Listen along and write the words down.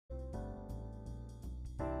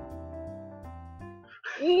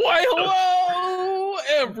Why, hello,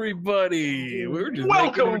 everybody. We were just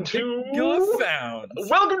Welcome making ridiculous sounds.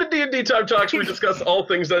 Welcome to DnDTime Talks, where we discuss all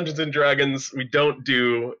things Dungeons and Dragons. We don't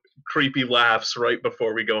do creepy laughs right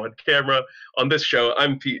before we go on camera. On this show,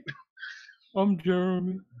 I'm Pete. I'm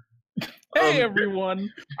Jeremy. Hey, everyone.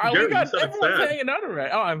 Jeremy, we got everyone's sad. hanging out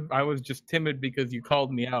already. Oh, I was just timid because you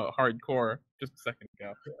called me out hardcore just a second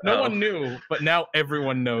ago. No one knew, but now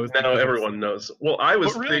everyone knows. Now everyone knows. Well, I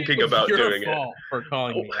was thinking about doing it. For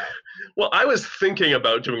calling me out. Well, I was thinking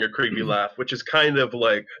about doing a creepy laugh, which is kind of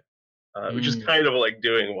like,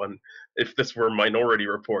 doing one if this were Minority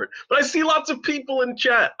Report. But I see lots of people in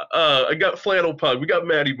chat. I got Flannel Pug, we got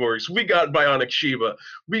Matty Morris, we got Bionic Shiva,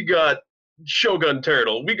 we got Shogun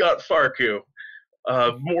Turtle, we got Farku,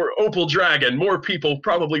 more Opal Dragon, more people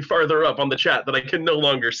probably farther up on the chat that I can no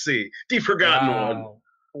longer see. The Forgotten One.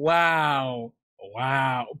 Wow.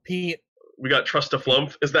 Pete. We got Trust a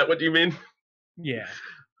Flump. Is that what you mean? Yeah.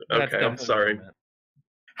 Okay, I'm sorry.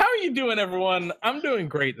 How are you doing, everyone? I'm doing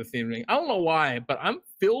great this evening. I don't know why, but I'm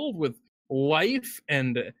filled with life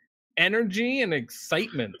and energy and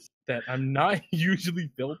excitement that I'm not usually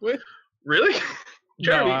filled with. Really?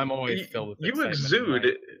 Jeremy, no, I'm always filled with excitement.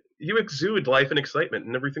 You exude life and excitement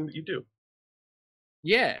in everything that you do.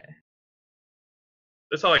 Yeah.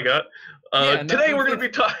 That's all I got. Today we're going to be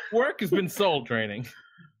talking... Work has been soul training.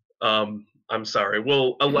 I'm sorry.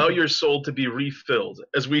 We'll allow your soul to be refilled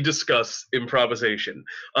as we discuss improvisation.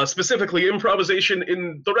 Specifically, improvisation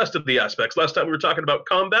in the rest of the aspects. Last time we were talking about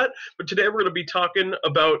combat, but today we're going to be talking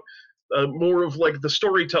about more of like the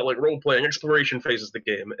storytelling, role-playing, exploration phases of the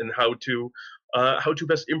game, and how to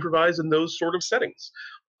best improvise in those sort of settings.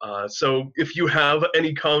 So if you have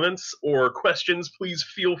any comments or questions, please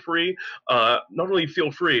feel free. Not only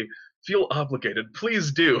feel free, feel obligated.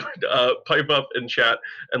 Please do pipe up and chat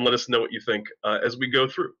and let us know what you think as we go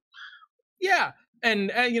through. Yeah,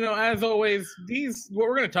 and as always, what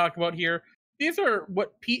we're going to talk about here, these are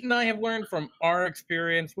what Pete and I have learned from our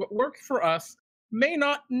experience. What works for us may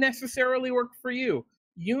not necessarily work for you.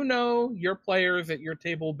 You know your players at your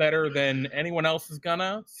table better than anyone else is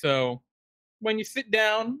gonna. So when you sit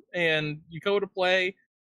down and you go to play,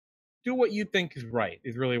 do what you think is right,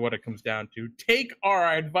 is really what it comes down to. Take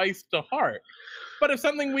our advice to heart. But if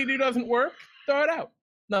something we do doesn't work, throw it out.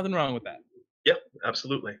 Nothing wrong with that. Yep,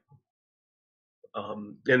 absolutely.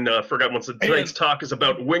 Forgot once tonight's talk is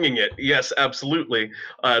about winging it. Yes, absolutely.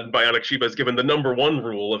 Bionic Shiva is given the #1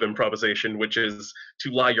 rule of improvisation, which is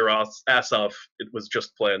to lie your ass off. It was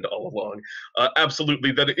just planned all along.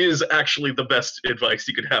 Absolutely, that is actually the best advice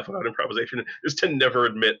you could have about improvisation, is to never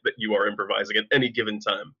admit that you are improvising at any given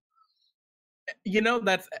time.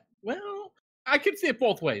 I could see it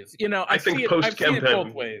both ways. I think post-campaign. I've seen it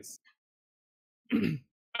both ways.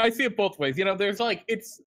 I see it both ways.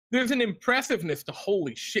 There's an impressiveness to,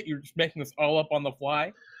 holy shit, you're just making this all up on the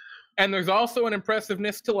fly. And there's also an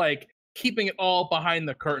impressiveness to, like, keeping it all behind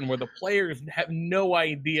the curtain where the players have no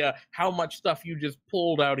idea how much stuff you just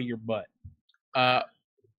pulled out of your butt. But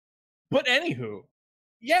anywho,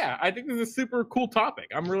 yeah, I think this is a super cool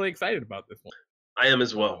topic. I'm really excited about this one. I am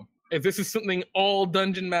as well. If this is something all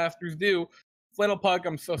dungeon masters do, Flannel Pug,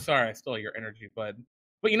 I'm so sorry I stole your energy, bud.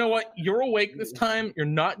 But you know what? You're awake this time. You're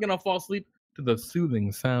not going to fall asleep to the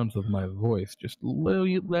soothing sounds of my voice. Just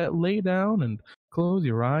lay down and close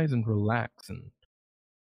your eyes and relax. And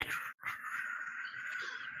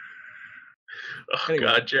anyway,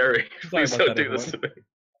 God, Jerry, please don't do this to me.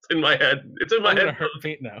 It's in my head. It's in my head. I'm gonna hurt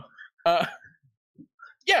feet now.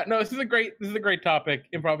 Yeah, no, this is a great topic.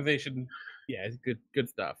 Improvisation, yeah, it's good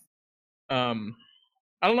stuff. I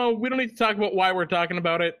don't know. We don't need to talk about why we're talking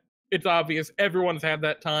about it. It's obvious. Everyone's had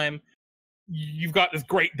that time. You've got this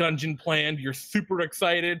great dungeon planned, you're super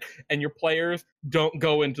excited, and your players don't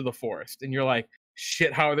go into the forest. And you're like,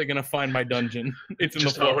 shit, how are they going to find my dungeon? It's in the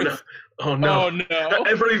forest. Oh no.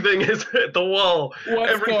 Everything is at the wall.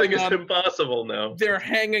 Everything is impossible now. They're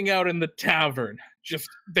hanging out in the tavern.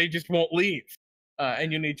 They just won't leave.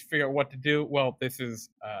 And you need to figure out what to do. Well, this is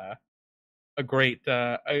a great,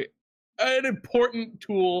 an important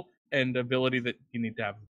tool and ability that you need to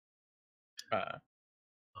have.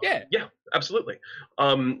 Yeah, absolutely.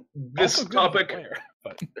 This topic,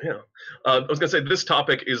 I was gonna say this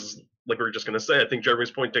topic is, like we were just gonna say, I think Jeremy's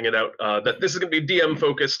pointing it out, that this is gonna be a DM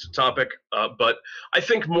focused topic, but I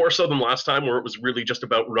think more so than last time where it was really just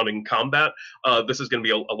about running combat, this is gonna be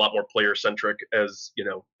a lot more player centric, as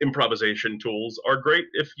improvisation tools are great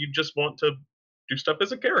if you just want to do stuff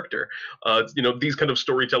as a character. These kind of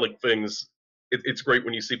storytelling things, it's great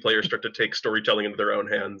when you see players start to take storytelling into their own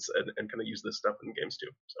hands and kind of use this stuff in games too.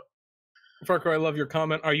 So, Farco, I love your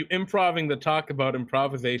comment. Are you improving the talk about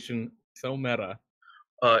improvisation? So meta.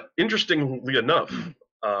 Interestingly enough,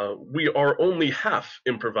 we are only half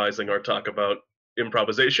improvising our talk about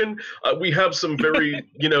improvisation. We have some very,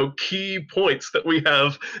 key points that we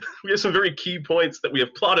have. We have some very key points that we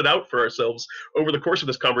have plotted out for ourselves over the course of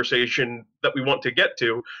this conversation that we want to get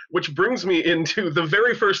to, which brings me into the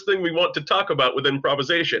very first thing we want to talk about with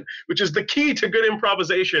improvisation, which is the key to good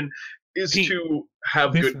improvisation is Pete, to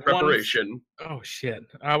have this good one. preparation. Oh shit!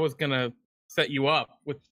 I was gonna set you up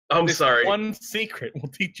with I'm this sorry. one secret. Will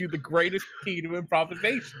teach you the greatest key to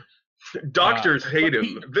improvisation. Doctors hate him.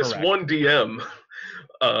 Pete, This correct. one DM.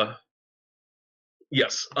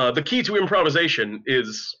 Yes, the key to improvisation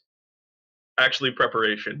is actually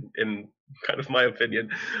preparation, in kind of my opinion.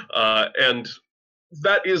 And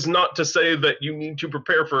that is not to say that you need to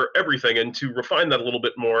prepare for everything, and to refine that a little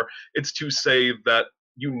bit more, it's to say that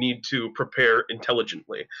you need to prepare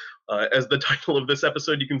intelligently. As the title of this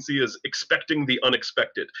episode you can see is Expecting the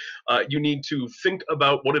Unexpected. You need to think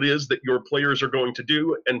about what it is that your players are going to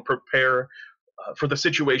do and prepare for the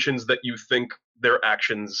situations that you think their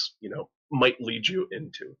actions, might lead you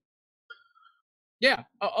into. Yeah,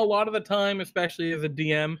 a lot of the time, especially as a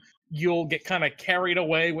DM, you'll get kind of carried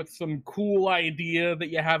away with some cool idea that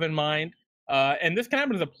you have in mind. And this can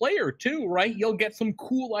happen as a player too, right? You'll get some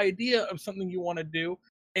cool idea of something you want to do,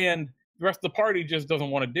 and the rest of the party just doesn't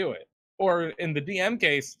want to do it. Or in the DM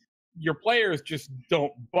case, your players just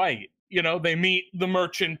don't bite. They meet the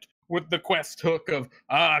merchant with the quest hook of,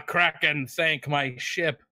 Kraken sank my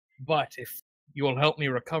ship, but if you will help me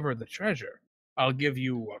recover the treasure, I'll give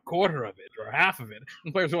you a quarter of it or half of it.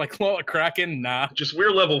 And players are like, well, a Kraken, nah. Just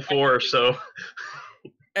we're level 4, so.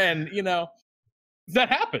 And, that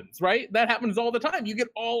happens, right? That happens all the time. You get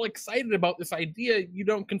all excited about this idea. You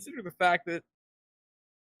don't consider the fact that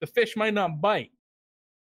the fish might not bite.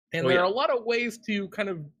 And there are a lot of ways to kind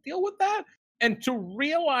of deal with that and to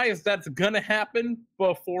realize that's going to happen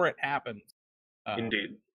before it happens.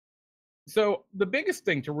 Indeed. So the biggest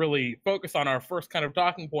thing to really focus on, our first kind of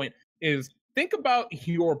talking point, is think about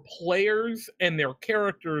your players and their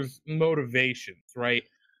characters' motivations, right?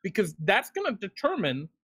 Because that's going to determine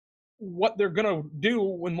what they're going to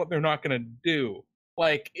do and what they're not going to do.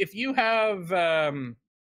 Like, if you have,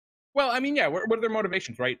 what are their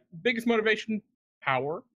motivations, right? Biggest motivation,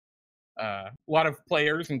 power. A lot of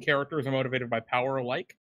players and characters are motivated by power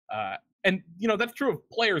alike. And, that's true of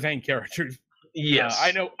players and characters. Yes.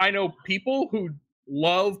 I know people who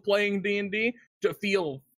love playing D&D to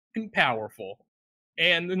feel powerful,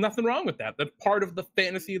 and there's nothing wrong with that. That's part of the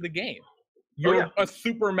fantasy of the game. You're a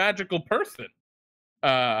super magical person,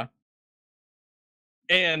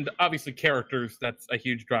 and obviously characters, that's a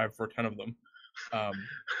huge drive for a ton of them.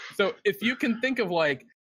 So if you can think of like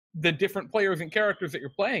the different players and characters that you're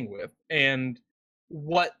playing with and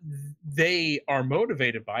what they are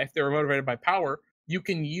motivated by, if they're motivated by power, you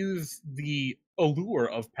can use the allure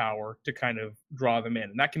of power to kind of draw them in.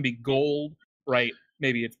 And that can be gold, right?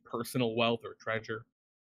 Maybe it's personal wealth or treasure.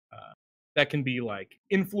 That can be like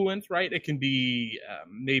influence, right? It can be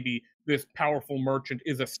maybe this powerful merchant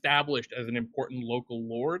is established as an important local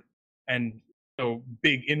lord, and so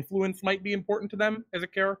big influence might be important to them as a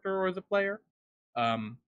character or as a player.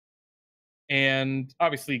 And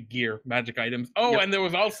obviously gear, magic items. Oh, and there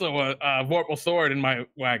was also a Vorpal sword in my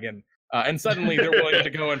wagon. And suddenly they're willing to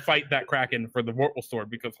go and fight that Kraken for the Vorpal sword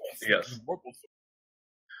because yes. Vorpal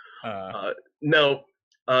sword. No,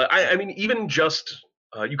 I mean, even just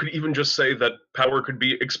you could even just say that power could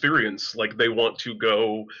be experience. Like they want to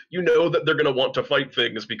go, that they're going to want to fight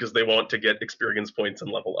things because they want to get experience points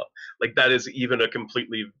and level up. Like that is even a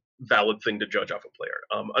completely valid thing to judge off a player.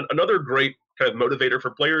 Another great kind of motivator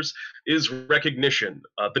for players is recognition,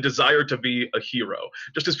 the desire to be a hero.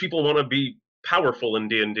 Just as people want to be powerful in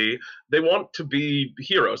D&D, they want to be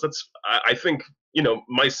heroes. That's, I think,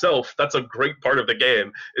 myself, that's a great part of the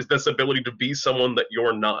game, is this ability to be someone that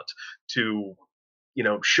you're not, to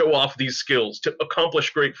show off these skills, to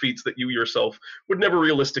accomplish great feats that you yourself would never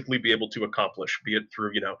realistically be able to accomplish, be it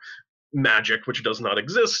through, magic, which does not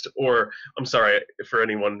exist, or, I'm sorry, for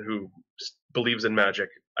anyone who believes in magic,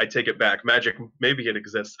 I take it back. Magic, maybe it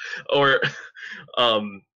exists. Or,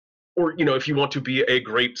 if you want to be a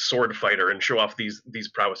great sword fighter and show off these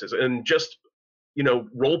prowesses, and just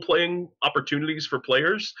role-playing opportunities for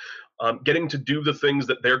players, getting to do the things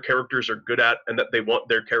that their characters are good at and that they want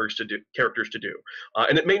their characters to do.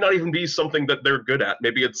 And it may not even be something that they're good at.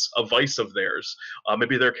 Maybe it's a vice of theirs.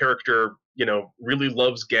 Maybe their character, really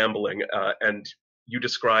loves gambling, and you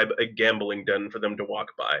describe a gambling den for them to walk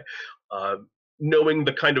by. knowing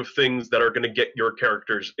the kind of things that are going to get your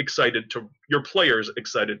players excited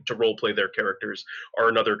to role play their characters are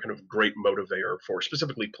another kind of great motivator for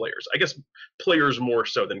specifically players. I guess players more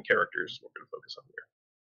so than characters is what we're going to focus on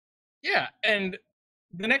here. Yeah, and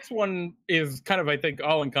the next one is kind of, I think,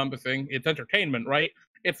 all-encompassing. It's entertainment, right?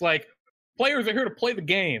 It's like, players are here to play the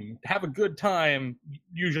game, have a good time,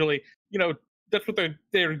 usually. That's what they're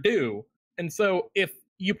there to do. And so if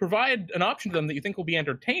you provide an option to them that you think will be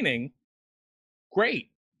entertaining, great.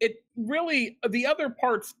 It really, the other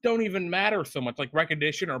parts don't even matter so much, like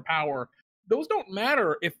recognition or power. Those don't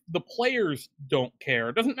matter if the players don't care.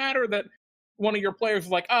 It doesn't matter that one of your players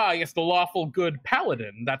is like, yes, the lawful good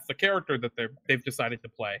paladin. That's the character that they've decided to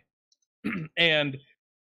play. And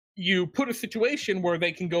you put a situation where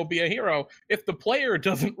they can go be a hero. If the player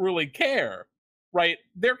doesn't really care, right?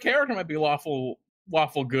 Their character might be lawful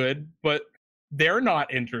good, but they're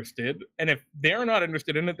not interested. And if they're not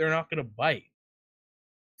interested in it, they're not going to bite.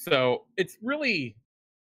 So it's really,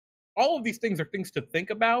 all of these things are things to think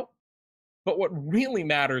about, but what really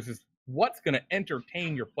matters is what's going to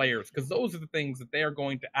entertain your players, because those are the things that they are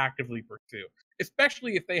going to actively pursue,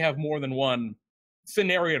 especially if they have more than one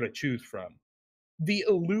scenario to choose from. The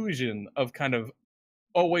illusion of kind of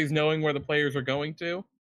always knowing where the players are going to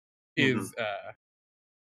is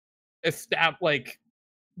like,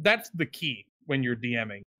 that's the key when you're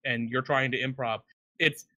DMing and you're trying to improv.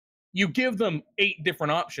 It's, you give them 8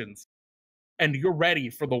 different options and you're ready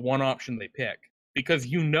for the one option they pick, because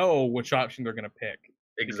you know which option they're going to pick.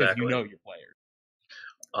 Exactly. Because you know your players.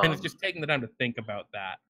 And it's just taking the time to think about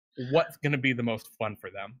that. What's going to be the most fun for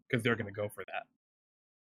them, because they're going to go for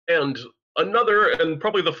that. And another, and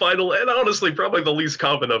probably the final, and honestly probably the least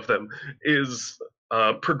common of them, is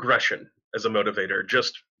progression as a motivator.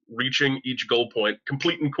 Just reaching each goal point,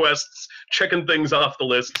 completing quests, checking things off the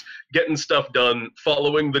list, getting stuff done,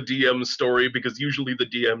 following the DM's story, because usually the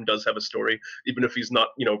DM does have a story, even if he's not,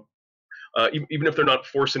 even if they're not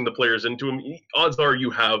forcing the players into him. Odds are you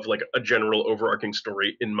have like a general overarching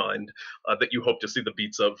story in mind that you hope to see the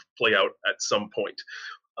beats of play out at some point.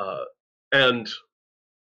 And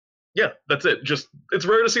yeah, that's it. Just, it's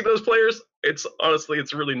rare to see those players. It's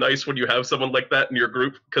really nice when you have someone like that in your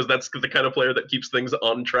group, because that's the kind of player that keeps things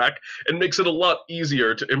on track and makes it a lot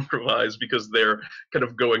easier to improvise, because they're kind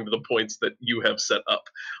of going to the points that you have set up.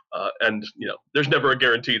 And there's never a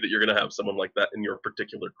guarantee that you're going to have someone like that in your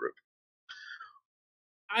particular group.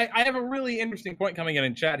 I have a really interesting point coming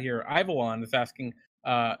in chat here. Ivalon is asking,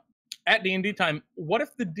 at DnDTime, what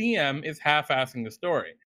if the DM is half-assing the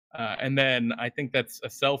story? And then I think that's a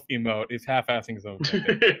self emote, is half-assing his own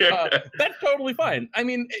campaign. That's totally fine. I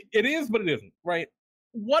mean, it is, but it isn't, right?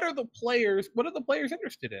 What are the players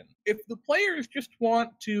interested in? If the players just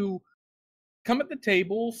want to come at the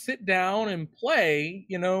table, sit down and play,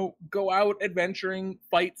 go out adventuring,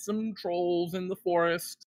 fight some trolls in the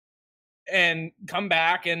forest, and come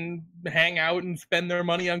back and hang out and spend their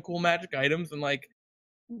money on cool magic items, and like,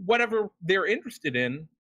 whatever they're interested in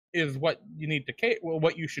is what you need to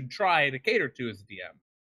what you should try to cater to as a DM.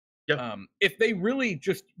 Yep. If they really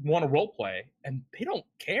just want to role play and they don't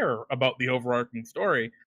care about the overarching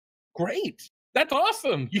story, great. That's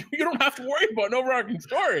awesome. You don't have to worry about an overarching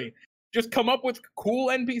story. Just come up with cool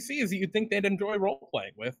NPCs that you think they'd enjoy role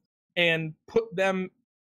playing with and put them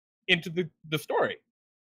into the story,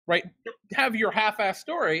 right? Have your half-ass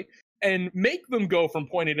story and make them go from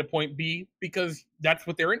point A to point B, because that's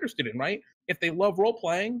what they're interested in, right? If they love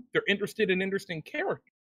role-playing, they're interested in interesting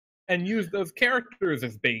characters, and use those characters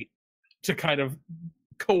as bait to kind of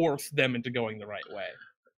coerce them into going the right way.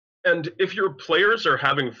 And if your players are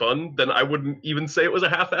having fun, then I wouldn't even say it was a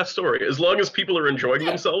half-assed story. As long as people are enjoying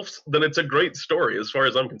themselves, then it's a great story, as far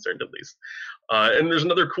as I'm concerned, at least. And there's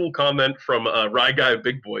another cool comment from Rye Guy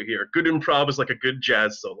Big Boy here. Good improv is like a good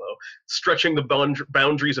jazz solo, stretching the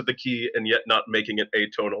boundaries of the key and yet not making it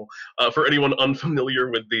atonal. For anyone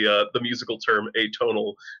unfamiliar with the musical term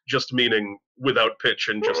atonal, just meaning without pitch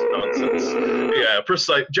and just nonsense. Yeah,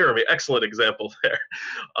 precise. Jeremy, excellent example there.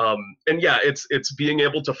 And yeah, it's being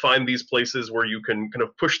able to find these places where you can kind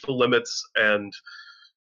of push the limits and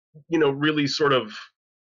really sort of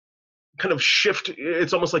kind of shift.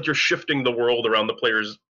 It's almost like you're shifting the world around the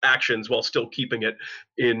player's actions while still keeping it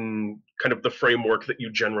in kind of the framework that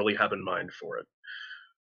you generally have in mind for it.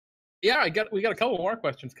 Yeah, we got a couple more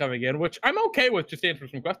questions coming in, which I'm okay with just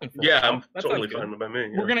answering some questions. I'm totally fine by me.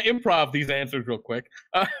 Yeah. We're gonna improv these answers real quick.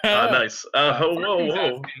 Nice.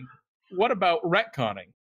 Whoa. Asking, what about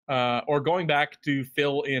retconning, or going back to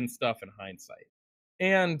fill in stuff in hindsight?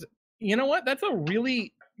 And you know what? That's a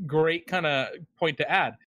really great kind of point to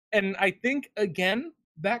add. And I think, again,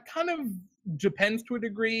 that kind of depends to a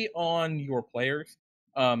degree on your players,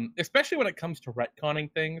 especially when it comes to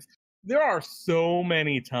retconning things. There are so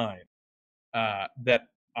many times that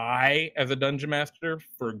I, as a dungeon master,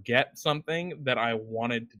 forget something that I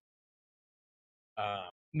wanted to.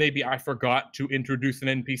 Maybe I forgot to introduce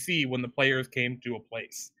an NPC when the players came to a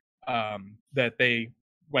place that they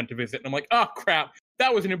went to visit, and I'm like, oh crap,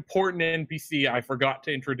 that was an important NPC I forgot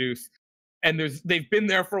to introduce. And they've been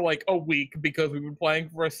there for like a week because we've been playing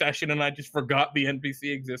for a session, and I just forgot the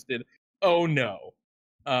NPC existed. Oh no.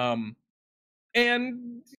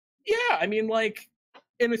 And yeah, I mean, like,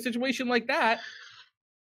 in a situation like that,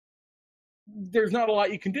 there's not a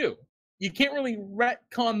lot you can do. You can't really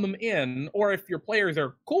retcon them in, or if your players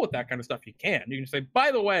are cool with that kind of stuff, you can. You can say,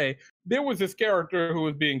 by the way, there was this character who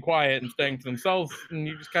was being quiet and staying to themselves, and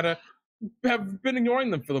you just kind of have been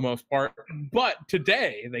ignoring them for the most part. But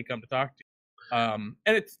today they come to talk to you. And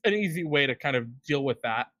it's an easy way to kind of deal with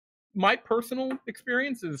that. My personal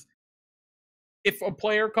experience is, if a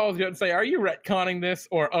player calls you out and say, are you retconning this?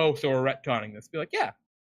 Or, oh, so we're retconning this. Be like, yeah,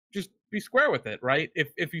 just be square with it, right?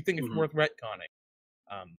 If you think it's worth retconning.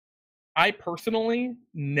 I personally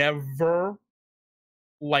never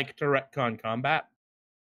like to retcon combat.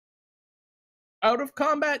 Out of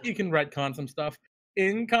combat, you can retcon some stuff.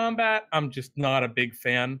 In combat, I'm just not a big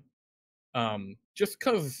fan. Just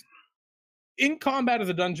because in combat as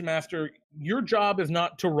a dungeon master, your job is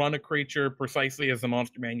not to run a creature precisely as the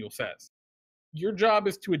monster manual says. Your job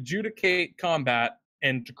is to adjudicate combat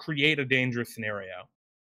and to create a dangerous scenario.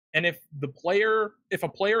 And if a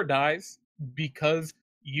player dies because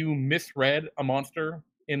you misread a monster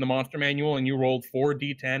in the monster manual and you rolled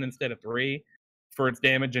 4d10 instead of 3 for its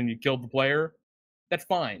damage and you killed the player, that's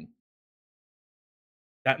fine.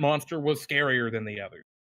 That monster was scarier than the others.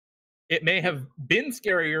 It may have been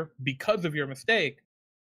scarier because of your mistake,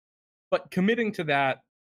 but committing to that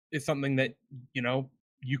is something that,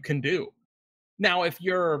 you can do. Now, if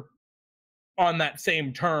you're on that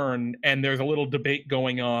same turn and there's a little debate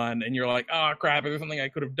going on and you're like, oh crap, is there something I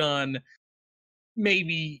could have done?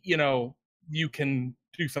 Maybe, you can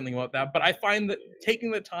do something about that. But I find that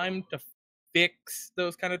taking the time to fix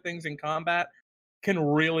those kind of things in combat can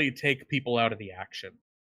really take people out of the action.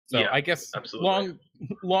 So Yeah, I guess absolutely.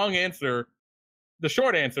 long answer. The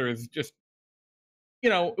short answer is just,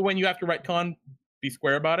 when you have to retcon, be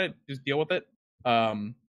square about it. Just deal with it.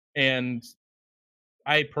 And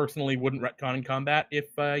I personally wouldn't retcon in combat if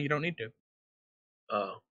you don't need to.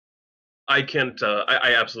 Uh, I can't.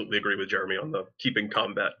 I absolutely agree with Jeremy on the keeping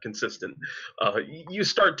combat consistent. You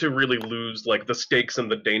start to really lose like the stakes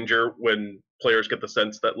and the danger when players get the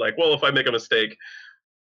sense that like, well, if I make a mistake,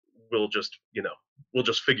 we'll just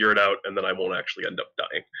figure it out, and then I won't actually end up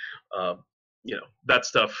dying. That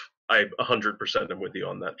stuff. I 100% am with you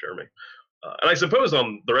on that, Jeremy. And I suppose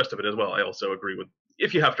on the rest of it as well, I also agree with,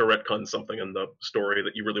 if you have to retcon something in the story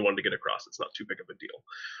that you really wanted to get across, it's not too big of a deal.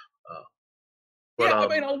 Yeah, I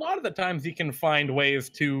mean, a lot of the times you can find ways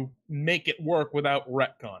to make it work without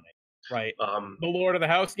retconning, right? The Lord of the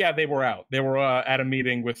House, yeah, they were out. They were at a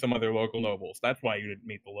meeting with some other local nobles. That's why you didn't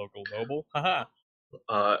meet the local noble. Haha.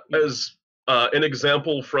 As an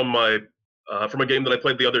example from a game that I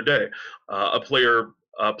played the other day,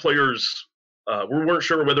 players we weren't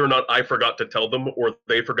sure whether or not I forgot to tell them or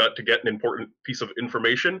they forgot to get an important piece of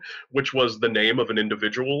information, which was the name of an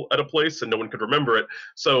individual at a place, and no one could remember it.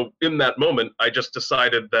 So in that moment, I just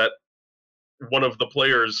decided that one of the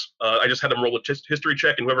players, I just had them roll a history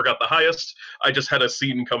check, and whoever got the highest, I just had a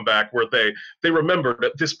scene come back where they remembered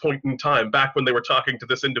at this point in time, back when they were talking to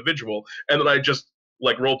this individual, and then I just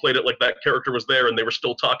like role played it like that character was there and they were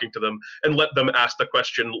still talking to them, and let them ask the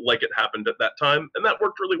question like it happened at that time, and that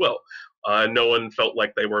worked really well. No one felt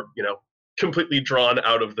like they were completely drawn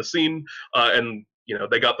out of the scene, and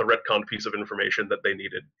they got the retcon piece of information that they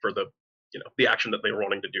needed for the action that they were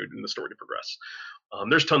wanting to do in the story to progress.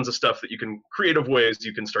 There's tons of stuff that you can, creative ways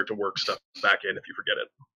you can start to work stuff back in if you forget it.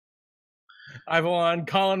 Ivalon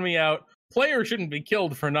calling me out. Players shouldn't be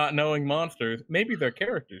killed for not knowing monsters. Maybe their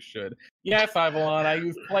characters should. Yes, Ivalon, I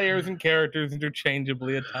use players and characters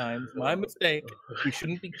interchangeably at times. My mistake. We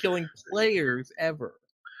shouldn't be killing players ever.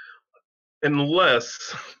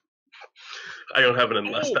 Unless I don't have an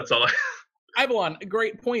unless. That's all. Ivalon,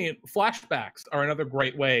 great point. Flashbacks are another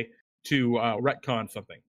great way to retcon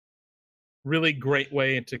something. Really great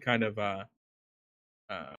way to kind of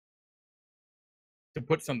to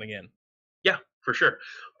put something in. Yeah, for sure.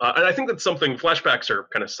 And I think that's something, flashbacks are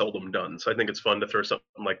kind of seldom done, so I think it's fun to throw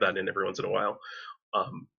something like that in every once in a while.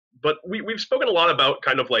 But we've spoken a lot about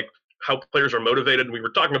kind of like how players are motivated, and we were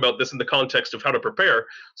talking about this in the context of how to prepare.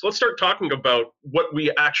 So let's start talking about what we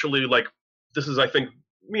actually like. This is, I think,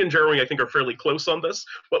 me and Jeremy, I think, are fairly close on this,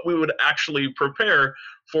 but we would actually prepare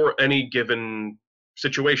for any given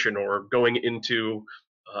situation or going into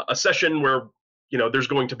a session where there's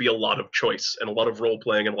going to be a lot of choice and a lot of role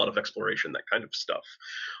playing and a lot of exploration, that kind of stuff.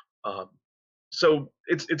 Um, so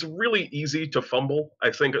it's really easy to fumble, I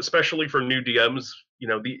think, especially for new DMs.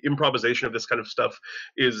 The improvisation of this kind of stuff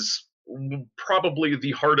is probably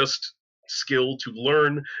the hardest skill to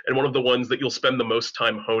learn and one of the ones that you'll spend the most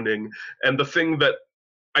time honing. And the thing that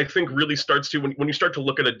I think really starts to, when you start to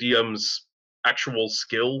look at a DM's actual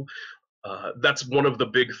skill, that's one of the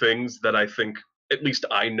big things that I think, at least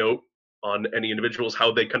I note on any individuals,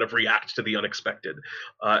 how they kind of react to the unexpected.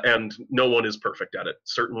 And no one is perfect at it.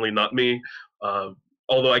 Certainly not me.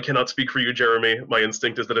 Although I cannot speak for you, Jeremy, my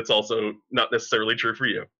instinct is that it's also not necessarily true for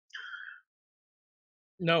you.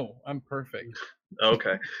 No, I'm perfect.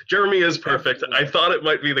 Okay. Jeremy is perfect. I thought it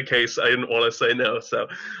might be the case. I didn't want to say no. So,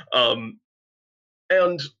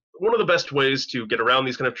 and one of the best ways to get around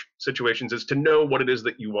these kind of situations is to know what it is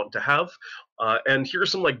that you want to have. And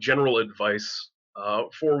here's some general advice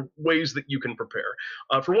for ways that you can prepare.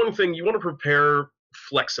 For one thing, you want to prepare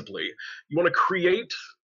flexibly. You want to create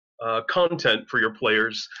content for your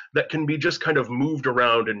players that can be just kind of moved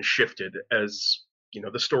around and shifted as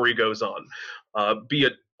the story goes on. Be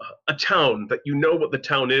it a town that what the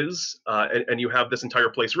town is, and you have this entire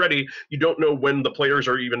place ready. You don't know when the players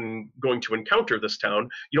are even going to encounter this town.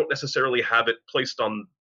 You don't necessarily have it placed on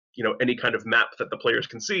any kind of map that the players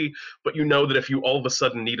can see, but that if you all of a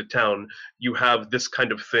sudden need a town, you have this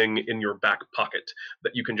kind of thing in your back pocket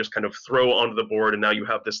that you can just kind of throw onto the board, and now you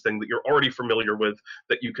have this thing that you're already familiar with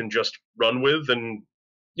that you can just run with, and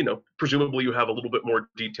presumably you have a little bit more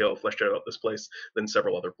detail fleshed out about this place than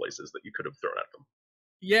several other places that you could have thrown at them.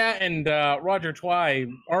 Yeah, and Roger Twy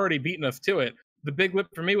already beaten us to it. The big whip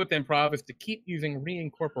for me with improv is to keep using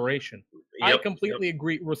reincorporation. I completely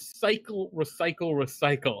agree. Recycle, recycle,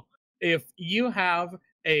 recycle. If you have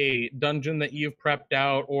a dungeon that you've prepped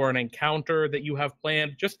out or an encounter that you have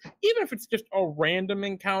planned, even if it's just a random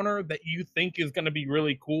encounter that you think is going to be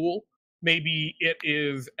really cool, maybe it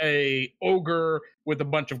is a ogre with a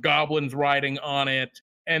bunch of goblins riding on it,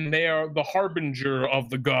 and they are the harbinger of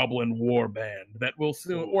the goblin war band that will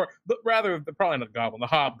soon, or rather, probably not the goblin, the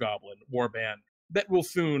hobgoblin war band that will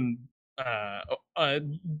soon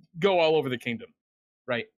go all over the kingdom,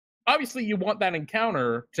 right? Obviously, you want that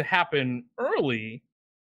encounter to happen early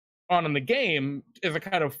on in the game as a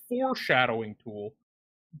kind of foreshadowing tool,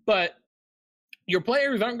 but your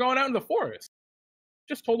players aren't going out in the forest.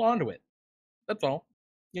 Just hold on to it. That's all.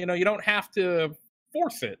 You don't have to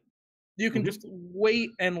force it. You can just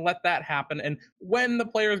wait and let that happen. And when the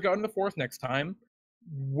players go in the forest next time,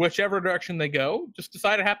 whichever direction they go, just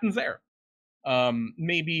decide it happens there.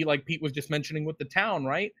 Maybe like Pete was just mentioning with the town,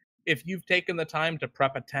 right? If you've taken the time to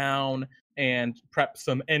prep a town and prep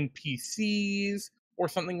some NPCs or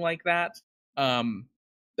something like that,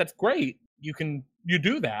 that's great. You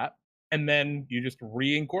do that, and then you just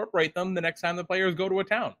reincorporate them the next time the players go to a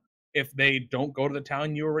town, if they don't go to the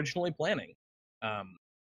town you were originally planning.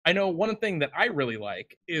 I know one thing that I really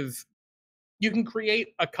like is you can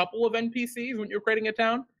create a couple of NPCs when you're creating a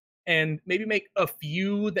town, and maybe make a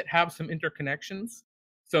few that have some interconnections.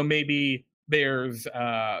 So maybe there's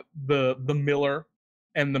the miller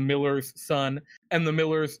and the miller's son, and the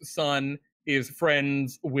miller's son is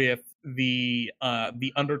friends with the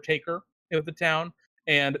undertaker of the town,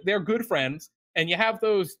 and they're good friends. And you have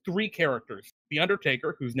those three characters: the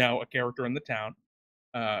undertaker, who's now a character in the town,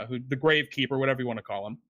 who the gravekeeper, whatever you want to call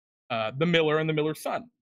him, the miller, and the miller's son.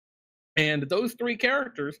 And those three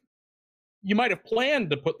characters, you might have planned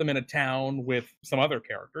to put them in a town with some other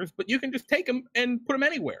characters, but you can just take them and put them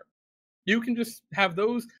anywhere. You can just have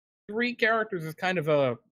those three characters as kind of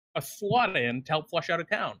a slot in to help flesh out a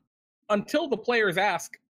town. Until the players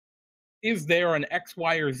ask, is there an X,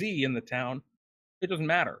 Y, or Z in the town? It doesn't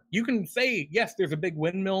matter. You can say, yes, there's a big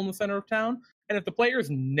windmill in the center of town, and if the players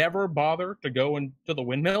never bother to go into the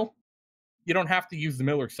windmill, you don't have to use the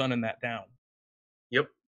miller's son in that town. Yep.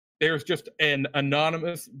 There's just an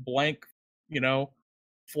anonymous, blank,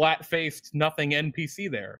 flat-faced, nothing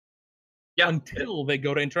NPC there. Yeah. Until they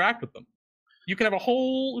go to interact with them. You can have a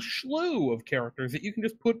whole slew of characters that you can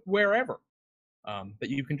just put wherever. That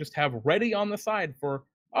you can just have ready on the side for,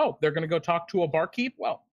 they're going to go talk to a barkeep?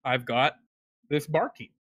 Well, I've got this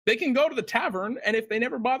barkeep. They can go to the tavern, and if they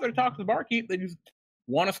never bother to talk to the barkeep, they just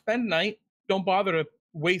want to spend the night, don't bother to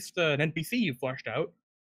waste an NPC you fleshed out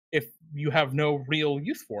if you have no real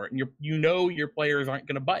use for it, and your players aren't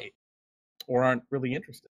going to bite or aren't really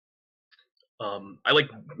interested. I like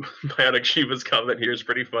Bionic Shiva's comment here is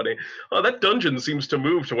pretty funny. Oh, that dungeon seems to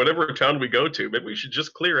move to whatever town we go to. Maybe we should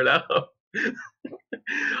just clear it out.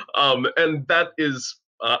 And that is,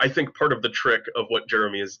 I think, part of the trick of what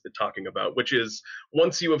Jeremy is talking about, which is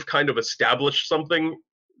once you have kind of established something,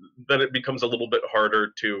 then it becomes a little bit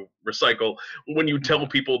harder to recycle. When you tell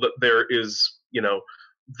people that there is,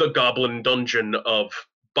 the Goblin Dungeon of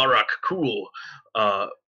Barak Kul,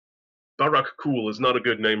 Barak Kul is not a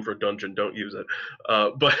good name for a dungeon. Don't use it.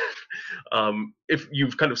 But if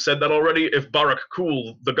you've kind of said that already, if Barak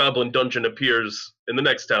Kul, the Goblin Dungeon, appears in the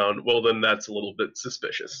next town, well, then that's a little bit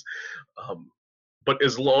suspicious. But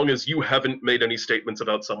as long as you haven't made any statements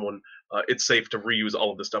about someone, it's safe to reuse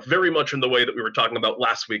all of this stuff. Very much in the way that we were talking about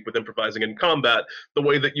last week with improvising in combat, the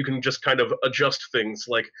way that you can just kind of adjust things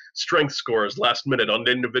like strength scores last minute on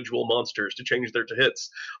individual monsters to change their to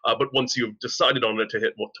hits. But once you've decided on it to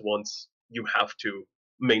hit to once, you have to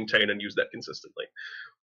maintain and use that consistently.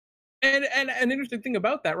 And an interesting thing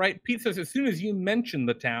about that, right? Pete says as soon as you mention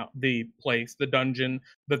the town, the place, the dungeon,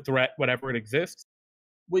 the threat, whatever it exists,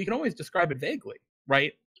 well, you can always describe it vaguely,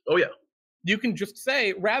 right? Oh, yeah. You can just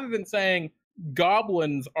say, rather than saying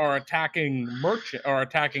goblins are attacking merchant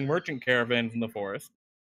caravans in the forest,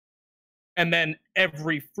 and then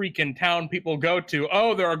every freaking town people go to,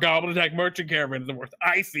 oh, there are goblin attack merchant caravans in the forest.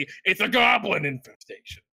 I see. It's a goblin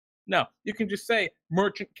infestation. No, you can just say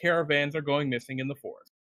merchant caravans are going missing in the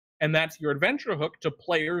forest. And that's your adventure hook to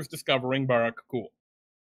players discovering Barak Kul.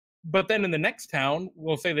 But then in the next town,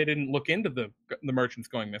 we'll say they didn't look into the merchants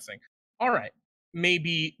going missing. All right,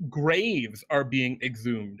 maybe graves are being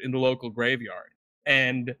exhumed in the local graveyard.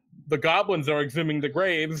 And the goblins are exhuming the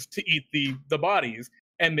graves to eat the bodies.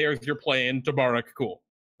 And there's your play into Barak Kul,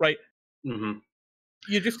 right? Mm-hmm.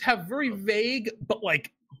 You just have very vague, but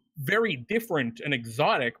like very different and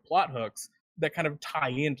exotic plot hooks that kind of tie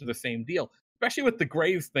into the same deal, especially with the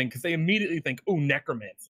graves thing, because they immediately think, oh,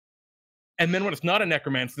 necromancy. And then when it's not a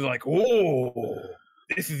necromancy, they're like, oh,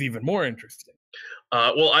 this is even more interesting.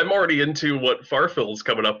 Well, I'm already into what Farfil's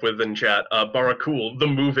coming up with in chat, Barak Kul, the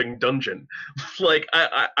moving dungeon. Like,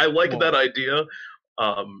 I like that idea.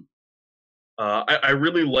 I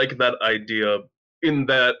really like that idea in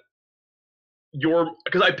that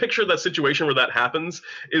because I picture that situation where that happens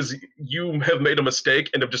is you have made a mistake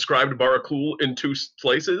and have described Barak Kul in two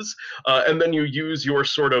places, and then you use your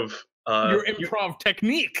sort of your improv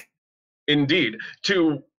technique. Indeed,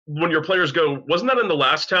 to when your players go, wasn't that in the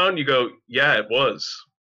last town? You go, yeah, it was.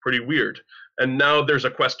 Pretty weird. And now there's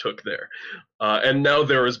a quest hook there. And now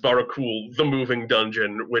there is Barak Kul, the moving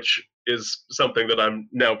dungeon, which is something that I'm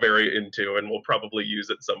now very into and will probably use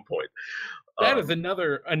at some point. That is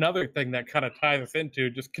another thing that kind of ties us into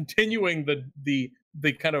just continuing the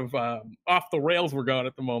kind of off the rails we're going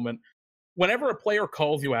at the moment. Whenever a player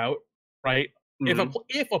calls you out, right? Mm-hmm.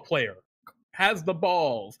 If a player has the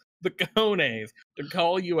balls, the cojones to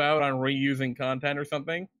call you out on reusing content or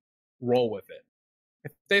something, roll with it.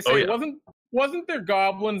 If they say, wasn't there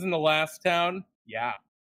goblins in the last town? Yeah.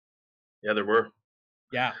 Yeah, there were.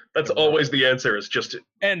 Yeah. That's always the answer, is just,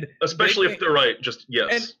 and especially if they're right, just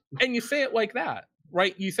yes. And you say it like that,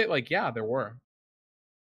 right? You say it like, yeah, there were.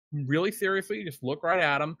 Really seriously, you just look right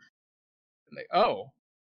at them and they, oh,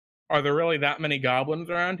 are there really that many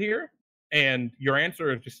goblins around here? And your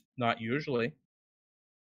answer is just not usually.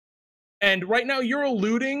 And right now you're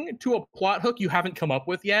alluding to a plot hook you haven't come up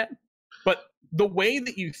with yet, but the way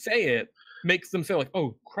that you say it makes them say like,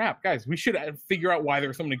 oh crap, guys, we should figure out why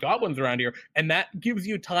there's so many goblins around here. And that gives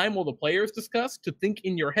you time while the players discuss to think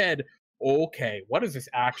in your head, okay, what is this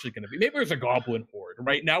actually going to be? Maybe there's a goblin horde.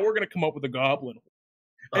 Right now we're going to come up with a goblin horde.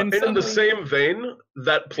 And in the same vein,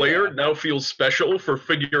 that player now feels special for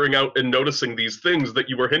figuring out and noticing these things that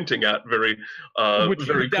you were hinting at very which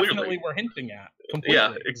very you clearly. Definitely were hinting at. Completely.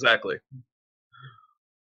 Yeah, exactly.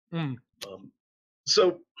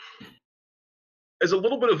 So, as a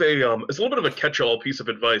little bit of a catch-all piece of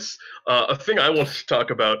advice, a thing I wanted to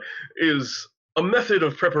talk about is a method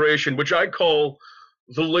of preparation which I call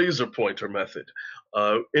the laser pointer method,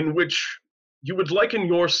 in which you would liken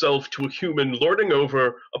yourself to a human lording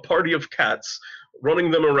over a party of cats,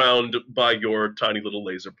 running them around by your tiny little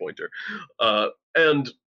laser pointer. And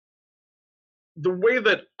the way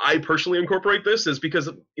that I personally incorporate this is because,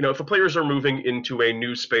 if the players are moving into a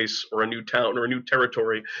new space or a new town or a new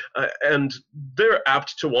territory, and they're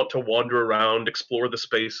apt to want to wander around, explore the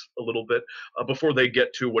space a little bit before they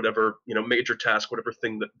get to whatever, major task, whatever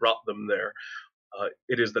thing that brought them there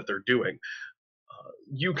it is that they're doing.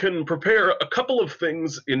 you can prepare a couple of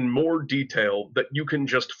things in more detail that you can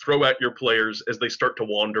just throw at your players as they start to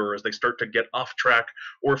wander, as they start to get off track,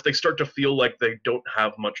 or if they start to feel like they don't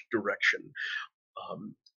have much direction.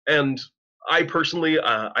 And I personally,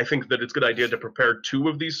 I think that it's a good idea to prepare two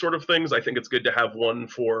of these sort of things. I think it's good to have one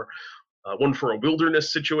for a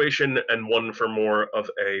wilderness situation and one for more of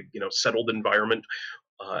a settled environment.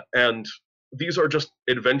 And these are just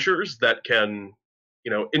adventures that can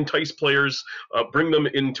entice players, bring them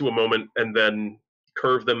into a moment, and then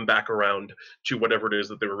curve them back around to whatever it is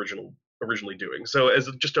that they were originally doing. So as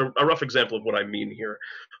just a rough example of what I mean here,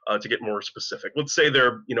 to get more specific, let's say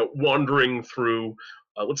they're wandering through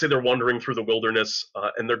the wilderness,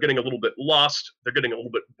 and they're getting a little bit lost. They're getting a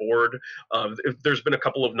little bit bored. If there's been a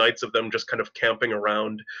couple of nights of them just kind of camping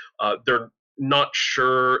around. They're not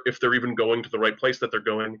sure if they're even going to the right place that they're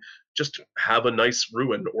going. Just have a nice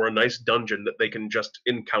ruin or a nice dungeon that they can just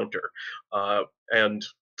encounter. And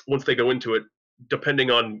once they go into it,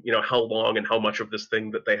 depending on how long and how much of this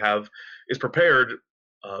thing that they have is prepared,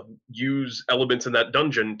 use elements in that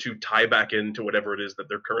dungeon to tie back into whatever it is that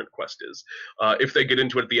their current quest is. If they get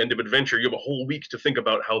into it at the end of adventure, you have a whole week to think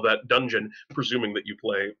about how that dungeon, presuming that you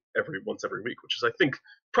play once every week, which is I think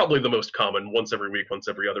probably the most common, once every week, once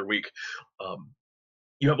every other week.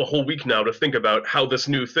 You have a whole week now to think about how this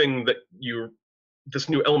new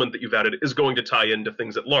element that you've added is going to tie into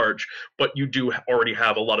things at large, but you do already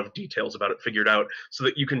have a lot of details about it figured out so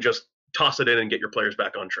that you can just toss it in and get your players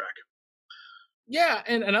back on track. Yeah,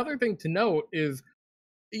 and another thing to note is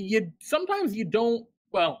sometimes you don't,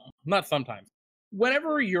 well, not sometimes.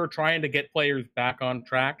 Whenever you're trying to get players back on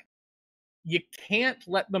track, you can't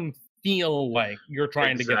let them feel like you're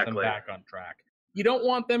trying to get them back on track. You don't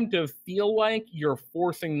want them to feel like you're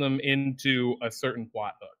forcing them into a certain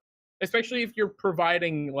plot hook. Especially if you're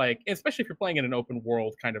providing, especially if you're playing in an open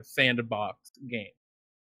world kind of sandbox game.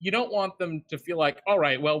 You don't want them to feel like, all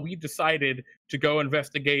right, well, we decided to go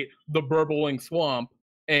investigate the burbling swamp,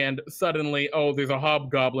 and suddenly, oh, there's a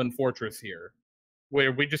hobgoblin fortress here,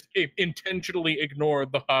 where we just intentionally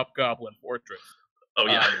ignored the hobgoblin fortress. Oh,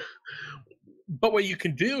 yeah. But what you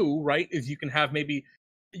can do, right, is you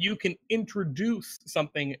can introduce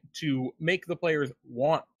something to make the players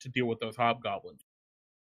want to deal with those hobgoblins.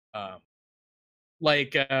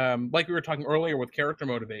 Like we were talking earlier with character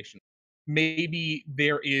motivation. Maybe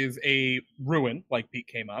there is a ruin, like Pete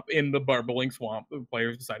came up, in the burbling swamp the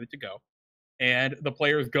players decided to go. And the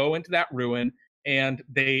players go into that ruin, and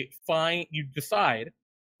you decide,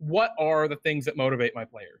 what are the things that motivate my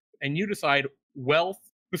players? And you decide wealth,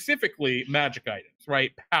 specifically magic items,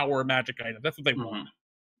 right? Power magic items. That's what they want.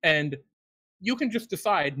 And you can just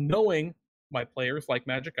decide, knowing my players like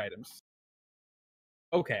magic items,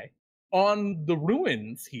 okay, on the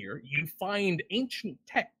ruins here, you find ancient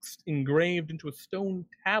text engraved into a stone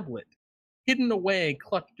tablet, hidden away,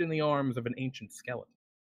 clutched in the arms of an ancient skeleton.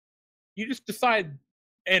 You just decide,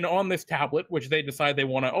 and on this tablet, which they decide we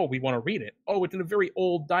want to read it. Oh, it's in a very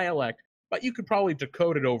old dialect, but you could probably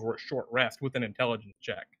decode it over a short rest with an intelligence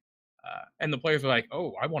check. And the players are like,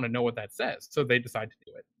 oh, I want to know what that says. So they decide to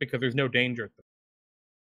do it, because there's no danger.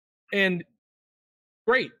 And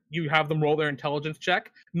great, you have them roll their intelligence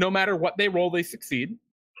check. No matter what they roll, they succeed,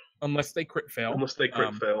 unless they crit fail. That's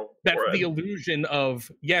right. The illusion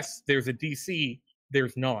of, yes, there's a DC,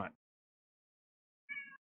 there's not.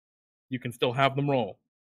 You can still have them roll.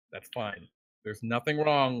 That's fine. There's nothing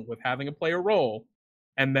wrong with having a player roll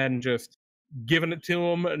and then just giving it to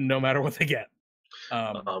them no matter what they get.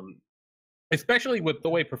 Especially with the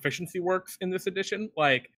way proficiency works in this edition.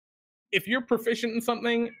 Like, if you're proficient in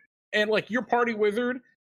something, and your party wizard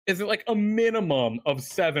is at a minimum of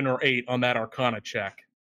 7 or 8 on that Arcana check,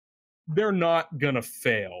 they're not gonna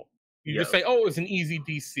fail. You just say, oh, it was an easy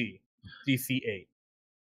DC 8.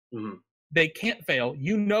 Mm-hmm. They can't fail.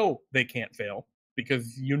 They can't fail,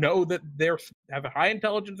 because that they have a high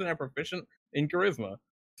intelligence and are proficient in charisma.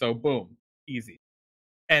 So boom, easy.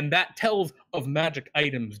 And that tells of magic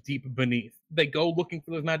items deep beneath. They go looking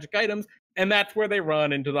for those magic items, and that's where they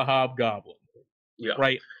run into the hobgoblin. Yeah.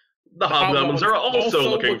 Right? The hobgoblins are also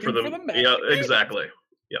looking for them. Yeah, exactly.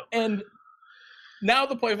 Yeah. And now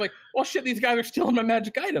the player's like, well, shit, these guys are stealing my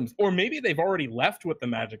magic items. Or maybe they've already left with the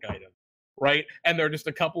magic items, right? And they're just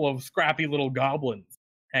a couple of scrappy little goblins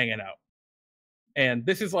hanging out. And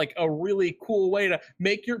this is a really cool way to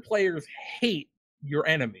make your players hate your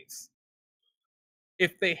enemies.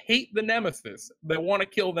 If they hate the nemesis, they want to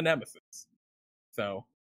kill the nemesis. So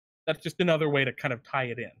that's just another way to kind of tie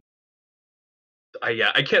it in.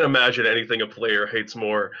 I can't imagine anything a player hates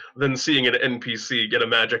more than seeing an NPC get a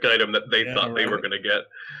magic item that they thought they were going to get.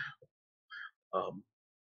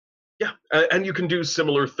 And you can do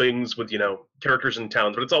similar things with characters in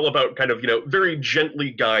towns, but it's all about kind of very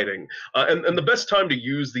gently guiding. And the best time to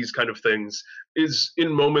use these kind of things is in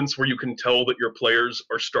moments where you can tell that your players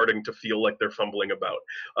are starting to feel like they're fumbling about.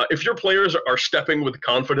 If your players are stepping with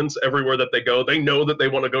confidence everywhere that they go, they know that they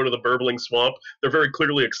want to go to the burbling swamp. They're very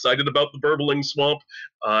clearly excited about the burbling swamp,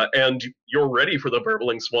 and you're ready for the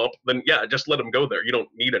burbling swamp. Then yeah, just let them go there. You don't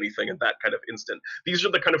need anything in that kind of instant. These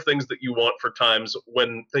are the kind of things that you want for times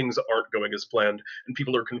when things aren't going as planned and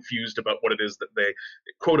people are confused about what it is that they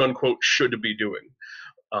quote unquote should be doing.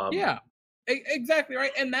 Yeah, exactly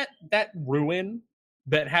right. And that ruin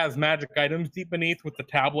that has magic items deep beneath with the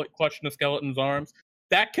tablet clutched in the skeleton's arms,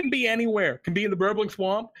 that can be anywhere. It can be in the burbling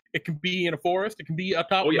swamp. It can be in a forest. It can be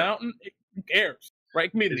atop a mountain. Who cares? Right?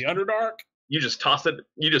 It can be in the Underdark. You just toss it.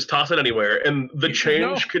 You just toss it anywhere, and the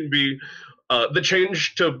change can be the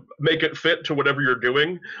change to make it fit to whatever you're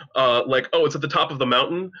doing. Like, oh, it's at the top of the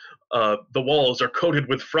mountain. The walls are coated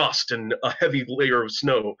with frost, and a heavy layer of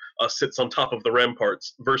snow sits on top of the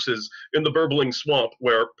ramparts. Versus in the burbling swamp,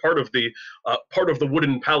 where part of the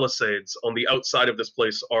wooden palisades on the outside of this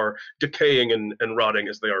place are decaying and rotting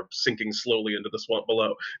as they are sinking slowly into the swamp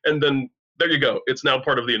below. And then there you go. It's now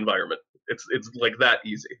part of the environment. It's like that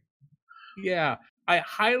easy. Yeah, I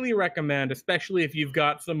highly recommend, especially if you've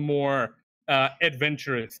got some more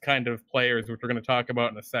adventurous kind of players, which we're going to talk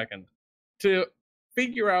about in a second, to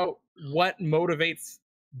figure out what motivates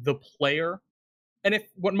the player. And if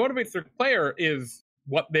what motivates their player is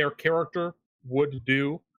what their character would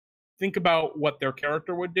do, think about what their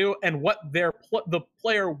character would do and what the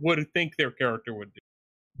player would think their character would do.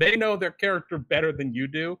 They know their character better than you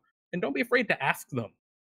do, and don't be afraid to ask them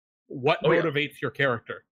what motivates your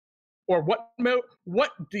character. Or what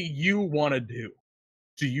do you want to do?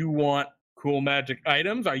 Do you want cool magic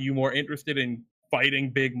items? Are you more interested in fighting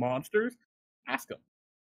big monsters? Ask them.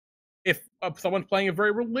 If someone's playing a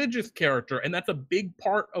very religious character, and that's a big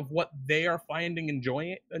part of what they are finding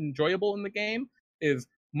enjoyable in the game, is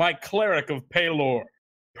my cleric of Pelor,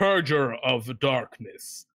 purger of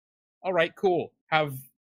darkness. All right, cool.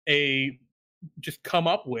 Just come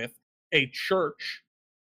up with a church,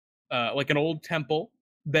 like an old temple,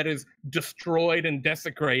 that is destroyed and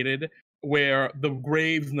desecrated, where the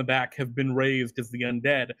graves in the back have been raised as the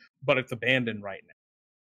undead, but it's abandoned right now.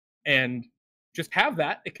 And just have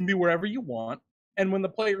that. It can be wherever you want. And when the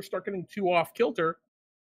players start getting too off kilter,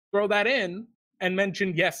 throw that in and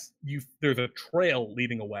mention, yes, there's a trail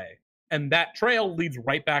leading away. And that trail leads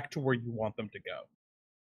right back to where you want them to go.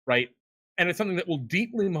 Right? And it's something that will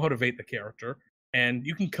deeply motivate the character. And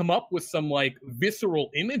you can come up with some like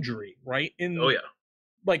visceral imagery, right?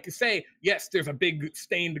 Like, say, yes, there's a big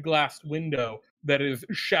stained glass window that is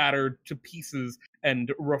shattered to pieces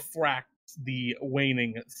and refracts the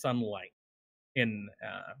waning sunlight.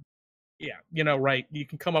 Right? You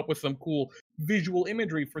can come up with some cool visual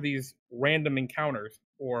imagery for these random encounters,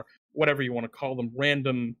 or whatever you want to call them,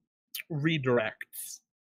 random redirects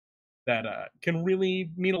that can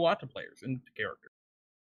really mean a lot to players and to characters.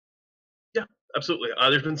 Yeah, absolutely.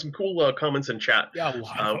 There's been some cool comments in chat. Yeah, a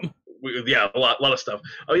lot of them. A lot of stuff.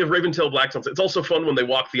 We have Raventail Blackstones. It's also fun when they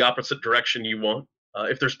walk the opposite direction you want.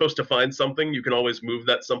 If they're supposed to find something, you can always move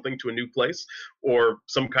that something to a new place, or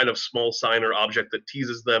some kind of small sign or object that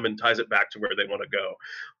teases them and ties it back to where they want to go.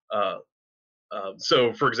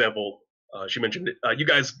 So, for example, she mentioned you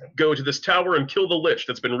guys go to this tower and kill the lich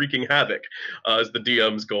that's been wreaking havoc, is the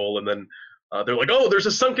DM's goal, and then they're like, oh, there's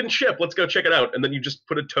a sunken ship, let's go check it out. And then you just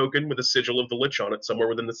put a token with a sigil of the lich on it somewhere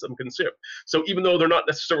within the sunken ship. So even though they're not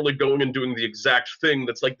necessarily going and doing the exact thing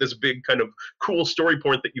that's like this big kind of cool story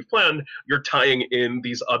point that you've planned, you're tying in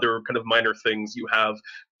these other kind of minor things you have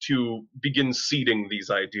to begin seeding these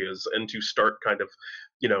ideas and to start kind of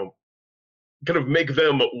make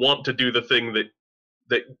them want to do the thing that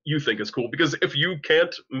you think is cool. Because if you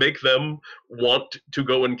can't make them want to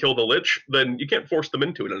go and kill the lich, then you can't force them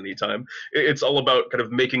into it at any time. It's all about kind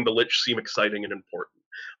of making the lich seem exciting and important.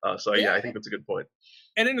 I think that's a good point.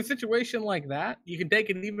 And in a situation like that, you can take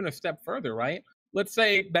it even a step further, right? Let's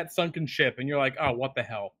say that sunken ship, and you're like, oh, what the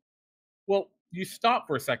hell? Well, you stop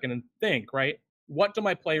for a second and think, right? What do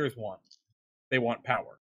my players want? They want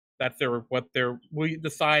power. We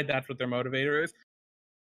decide that's what their motivator is.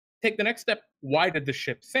 Take the next step. Why did the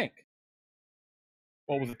ship sink?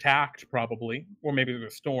 Well, it was attacked, probably, or maybe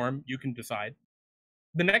there's a storm. You can decide.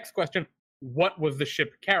 The next question, what was the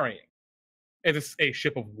ship carrying? Is this a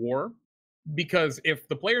ship of war? Because if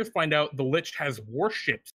the players find out the Lich has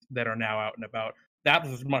warships that are now out and about, that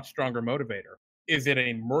is a much stronger motivator. Is it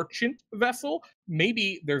a merchant vessel?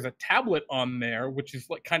 Maybe there's a tablet on there, which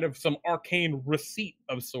is like kind of some arcane receipt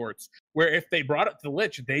of sorts where if they brought it to the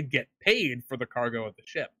Lich, they'd get paid for the cargo of the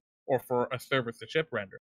ship or for a service the ship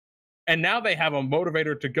rendered. And now they have a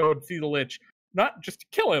motivator to go see the Lich, not just to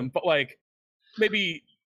kill him, but like maybe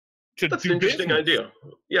to That's do an interesting business. idea.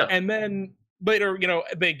 Yeah. And then later,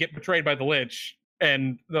 they get betrayed by the Lich,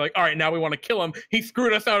 and they're like, all right, now we want to kill him. He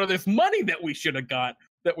screwed us out of this money that we should have got,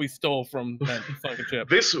 that we stole from that sunken ship.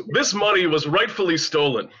 This money was rightfully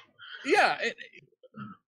stolen. Yeah,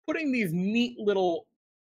 putting these neat little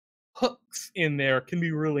hooks in there can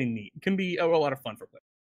be really neat. It can be a lot of fun for players.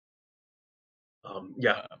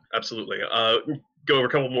 Yeah, absolutely. Go over a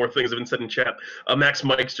couple more things that have been said in chat. Max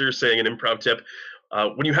Meister saying an improv tip.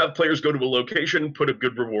 When you have players go to a location, put a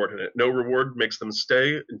good reward in it. No reward makes them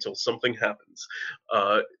stay until something happens.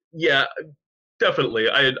 Yeah, definitely.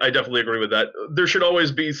 I definitely agree with that. There should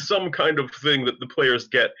always be some kind of thing that the players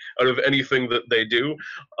get out of anything that they do,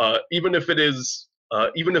 even if it is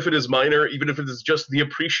minor, even if it is just the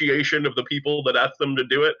appreciation of the people that ask them to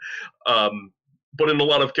do it. But in a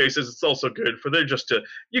lot of cases, it's also good for them just to.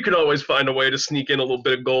 You can always find a way to sneak in a little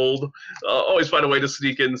bit of gold. Always find a way to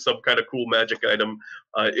sneak in some kind of cool magic item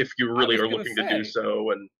if you really are looking to do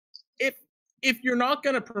so. And if you're not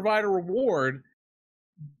going to provide a reward,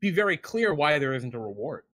 be very clear why there isn't a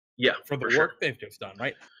reward. Yeah, for the work they've just done,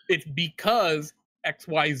 right? It's because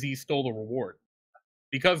XYZ stole the reward.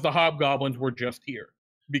 Because the hobgoblins were just here.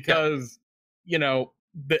 Because,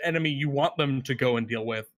 the enemy you want them to go and deal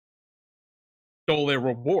with stole their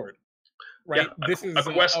reward. Right? Yeah, this is a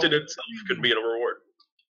quest in itself could be a reward.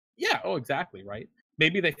 Yeah, exactly, right?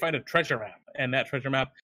 Maybe they find a treasure map, and that treasure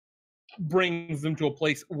map brings them to a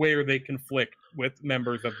place where they conflict with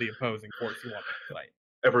members of the opposing force who want to fight.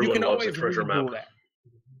 Everyone loves a treasure map.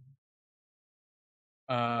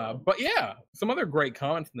 But yeah, some other great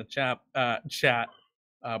comments in the chat.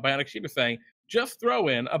 Bionic Sheep is saying, just throw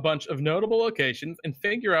in a bunch of notable locations and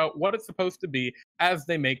figure out what it's supposed to be as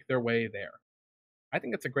they make their way there. I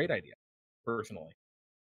think that's a great idea, personally.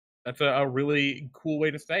 That's a really cool way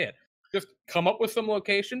to say it. Just come up with some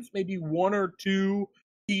locations, maybe one or two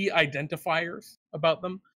key identifiers about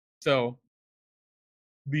them. So,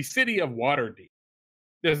 the city of Waterdeep.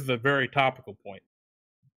 This is a very topical point.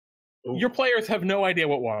 Ooh. Your players have no idea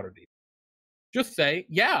what Waterdeep is. Just say,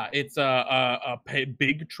 yeah, it's a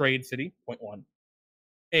big trade city, point one.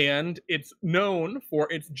 And it's known for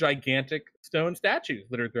its gigantic stone statues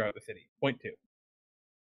that are throughout the city, point two.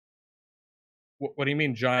 What do you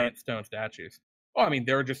mean giant stone statues? Oh, I mean,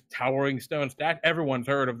 they're just towering stone statues. Everyone's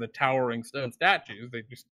heard of the towering stone statues. They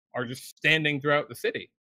just are just standing throughout the city.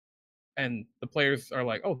 And the players are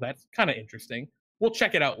like, oh, that's kind of interesting. We'll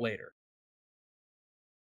check it out later.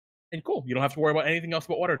 And cool, you don't have to worry about anything else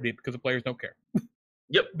about Waterdeep because the players don't care.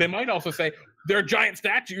 Yep. They might also say, they're giant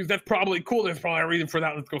statues. That's probably cool. There's probably a reason for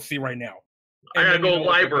that. Let's go see right now. And I gotta go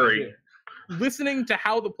library. Listening to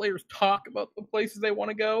how the players talk about the places they want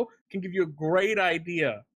to go can give you a great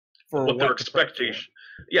idea for what their expectations.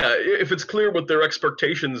 Yeah, if it's clear what their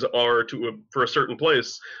expectations are for a certain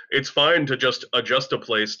place, it's fine to just adjust a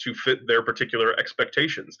place to fit their particular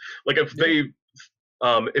expectations. Like if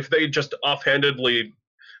they just offhandedly.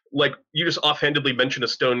 Like, you just offhandedly mention a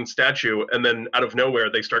stone statue, and then out of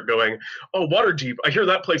nowhere they start going, oh, Waterdeep, I hear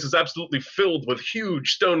that place is absolutely filled with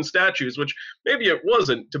huge stone statues, which maybe it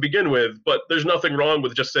wasn't to begin with, but there's nothing wrong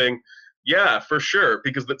with just saying, yeah, for sure,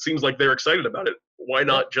 because that seems like they're excited about it. Why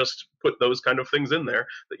not just put those kind of things in there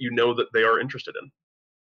that you know that they are interested in?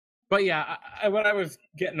 But yeah, what I was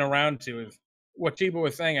getting around to is what Chiba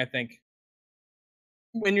was saying, I think.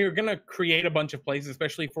 When you're going to create a bunch of places,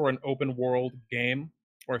 especially for an open world game,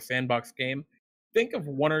 or a sandbox game, think of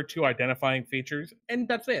one or two identifying features, and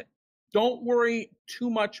that's it. Don't worry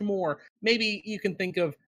too much more. Maybe you can think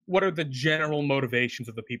of what are the general motivations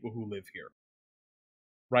of the people who live here,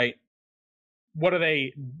 right? What do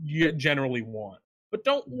they generally want? But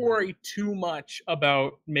don't worry too much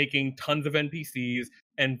about making tons of NPCs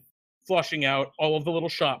and flushing out all of the little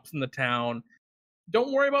shops in the town.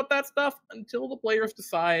 Don't worry about that stuff until the players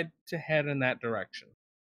decide to head in that direction.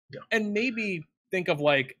 Yeah. And maybe think of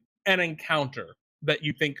like an encounter that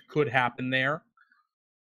you think could happen there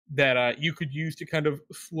that you could use to kind of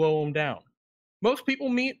slow them down. Most people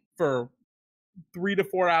meet for 3 to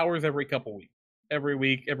 4 hours every couple weeks. Every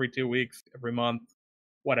week, every 2 weeks, every month,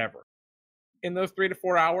 whatever. In those 3 to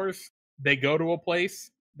 4 hours, they go to a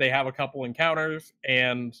place, they have a couple encounters,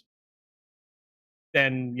 and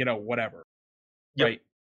then, whatever. Yep. Right?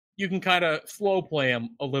 You can kind of slow play them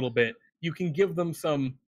a little bit. You can give them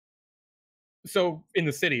some. So in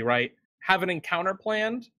the city, right? Have an encounter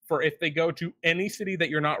planned for if they go to any city that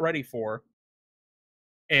you're not ready for,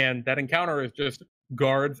 and that encounter is just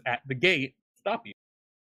guards at the gate stop you.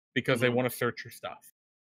 because they want to search your stuff.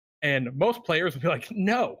 And most players will be like,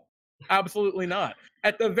 no, absolutely not.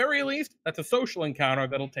 At the very least, that's a social encounter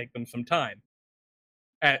that'll take them some time.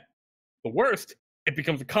 At the worst, it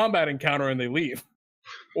becomes a combat encounter and they leave.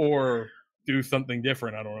 Or do something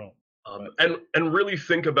different, I don't know. And really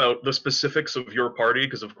think about the specifics of your party,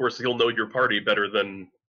 because of course you'll know your party better than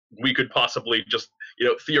we could possibly just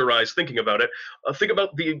theorize thinking about it. Think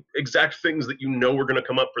about the exact things that are going to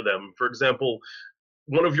come up for them. For example,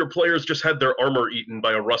 one of your players just had their armor eaten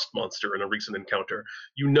by a rust monster in a recent encounter.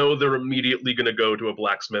 You know they're immediately going to go to a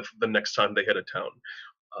blacksmith the next time they hit a town.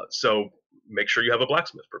 So make sure you have a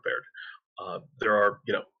blacksmith prepared. There are,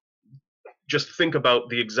 just think about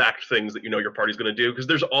the exact things that your party's going to do, because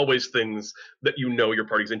there's always things that your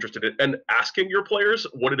party's interested in. And asking your players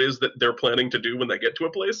what it is that they're planning to do when they get to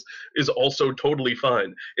a place is also totally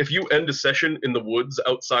fine. If you end a session in the woods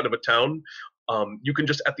outside of a town, you can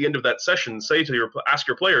just at the end of that session ask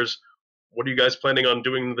your players, what are you guys planning on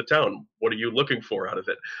doing in the town? What are you looking for out of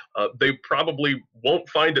it? They probably won't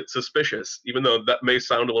find it suspicious, even though that may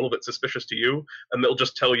sound a little bit suspicious to you, and they'll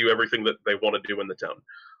just tell you everything that they want to do in the town.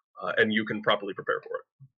 And you can properly prepare for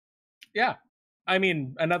it. Yeah. I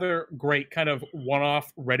mean, another great kind of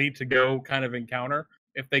one-off, ready-to-go kind of encounter,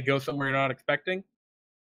 if they go somewhere you're not expecting,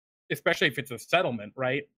 especially if it's a settlement,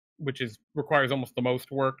 right, which requires almost the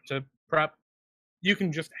most work to prep, you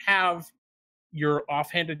can just have your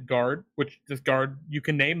offhanded guard, which this guard, you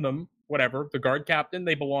can name them, whatever, the guard captain,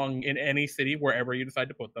 they belong in any city, wherever you decide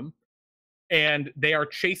to put them, and they are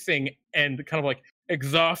chasing and kind of like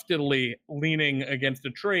exhaustedly leaning against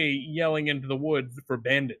a tree, yelling into the woods for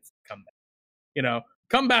bandits to come back.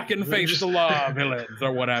 Come back and face the law, villains,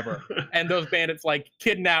 or whatever. And those bandits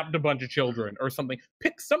kidnapped a bunch of children or something.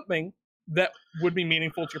 Pick something that would be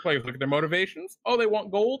meaningful to your players. Look at their motivations. Oh, they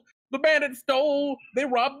want gold. The bandits they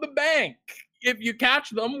robbed the bank. If you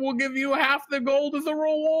catch them, we'll give you half the gold as a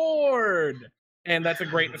reward. And that's a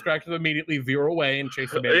great distraction to immediately veer away and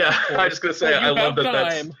chase the bandit. Yeah, I was just going to say, I love that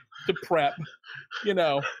that's... to prep,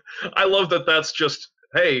 I love that that's just,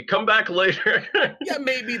 hey, come back later. Yeah,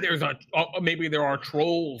 maybe there are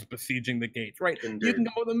trolls besieging the gates, right? Indeed. You can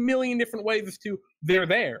go a million different ways as to they're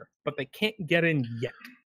there, but they can't get in yet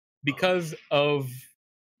because of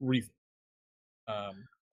reason.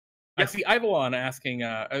 I see Ivalon asking,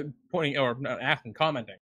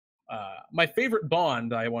 commenting. My favorite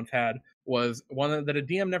bond I once had was one that a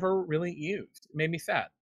DM never really used. It made me sad.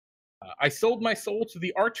 I sold my soul to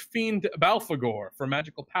the archfiend Balfagor for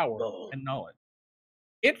magical power and knowledge.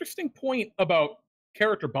 Interesting point about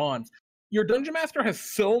character bonds. Your dungeon master has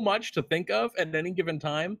so much to think of at any given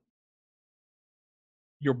time.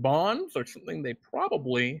 Your bonds are something they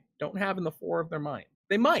probably don't have in the fore of their mind.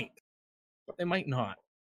 They might, but they might not.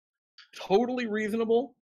 Totally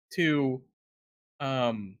reasonable to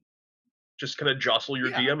just kind of jostle your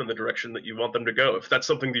DM in the direction that you want them to go. If that's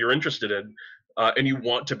something that you're interested in, and you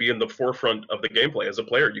want to be in the forefront of the gameplay as a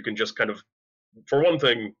player, you can just kind of, for one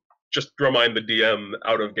thing, just remind the DM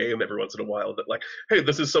out of game every once in a while that hey,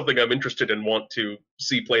 this is something I'm interested in, want to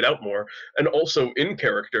see played out more. And also in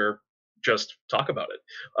character, just talk about it.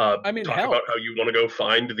 Talk about how you want to go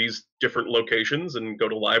find these different locations and go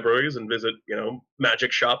to libraries and visit,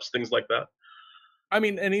 magic shops, things like that. I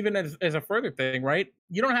mean, and even as a further thing, right?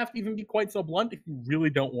 You don't have to even be quite so blunt if you really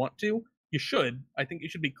don't want to. You should. I think you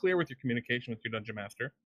should be clear with your communication with your dungeon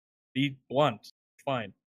master. Be blunt.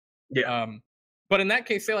 Fine. Yeah. But in that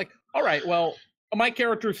case, say all right, well, my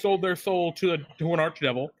character sold their soul to an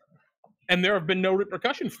archdevil, and there have been no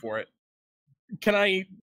repercussions for it. Can I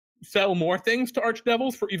sell more things to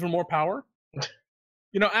archdevils for even more power?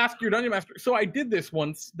 Ask your dungeon master. So I did this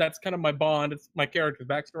once. That's kind of my bond. It's my character's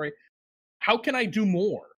backstory. How can I do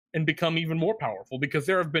more and become even more powerful? Because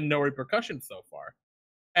there have been no repercussions so far.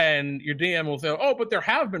 And your DM will say, oh, but there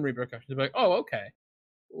have been repercussions. You'll be like, oh, okay.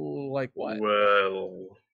 Like what? Well.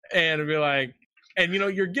 And be like, and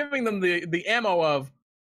you're giving them the ammo of,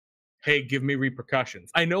 hey, give me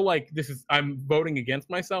repercussions. I know I'm voting against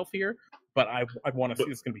myself here, but I want to see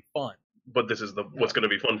this going to be fun. But this is what's going to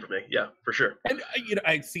be fun for me. Yeah, for sure. And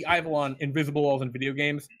I see Ivalon invisible walls in video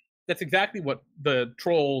games. That's exactly what the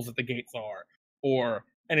trolls at the gates are, or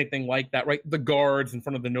anything like that, right? The guards in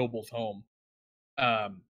front of the noble's home.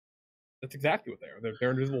 That's exactly what they are.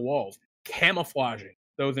 They're invisible walls, camouflaging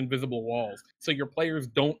those invisible walls, so your players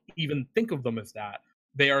don't even think of them as that.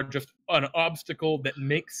 They are just an obstacle that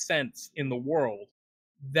makes sense in the world.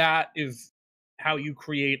 That is how you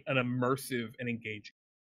create an immersive and engaging.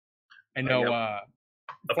 I know a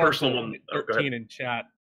personal one. 13 in chat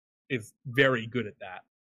is very good at that.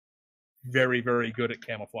 Very, very good at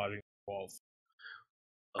camouflaging walls.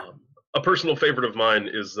 A personal favorite of mine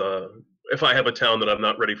is if I have a town that I'm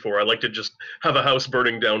not ready for, I like to just have a house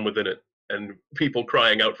burning down within it and people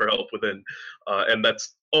crying out for help within. And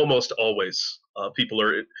that's almost always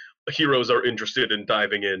heroes are interested in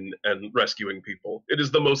diving in and rescuing people. It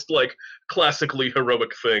is the most like classically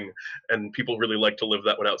heroic thing, and people really like to live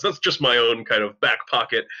that one out. So that's just my own kind of back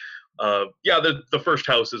pocket. Yeah, the first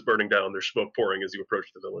house is burning down. There's smoke pouring as you approach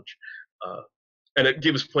the village. And it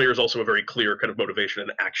gives players also a very clear kind of motivation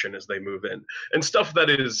and action as they move in. And stuff that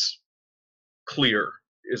is clear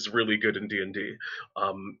is really good in D&D.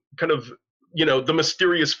 Kind of, the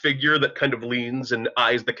mysterious figure that kind of leans and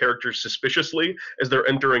eyes the characters suspiciously as they're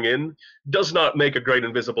entering in does not make a great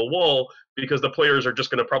invisible wall, because the players are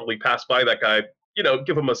just going to probably pass by that guy,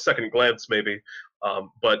 give him a second glance maybe,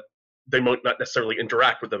 but they might not necessarily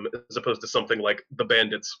interact with them, as opposed to something like the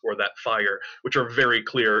bandits or that fire, which are very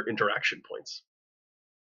clear interaction points.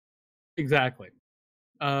 Exactly.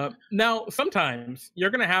 Now, sometimes you're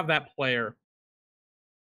going to have that player.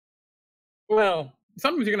 Well,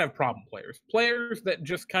 sometimes you're going to have problem players that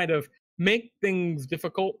just kind of make things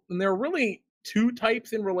difficult. And there are really two types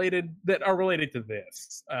that are related to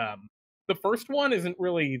this. The first one isn't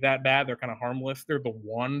really that bad. They're kind of harmless. They're the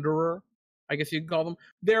wanderer, I guess you could call them.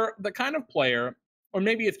 They're the kind of player, or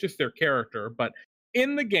maybe it's just their character, but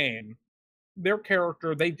in the game, their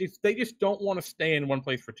character, they just don't want to stay in one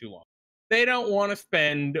place for too long. They don't want to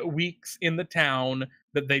spend weeks in the town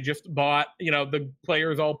that they just bought. The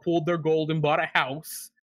players all pooled their gold and bought a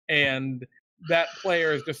house, and that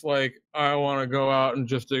player is just like, I want to go out and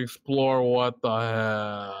just explore. What the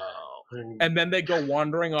hell? And then they go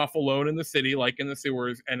wandering off alone in the city, like in the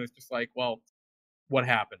sewers, and it's just like, well, what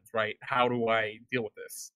happens, right? How do I deal with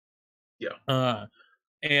this? Yeah.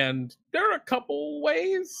 And there are a couple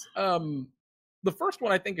ways. The first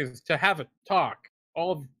one, I think, is to have a talk.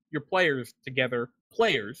 All of your players together,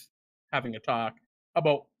 having a talk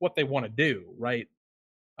about what they want to do, right?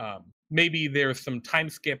 Maybe there's some time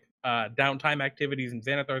skip, downtime activities in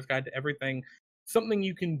Xanathar's Guide to Everything. Something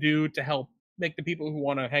you can do to help make the people who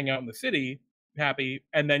want to hang out in the city happy,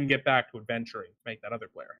 and then get back to adventuring to make that other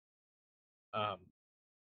player.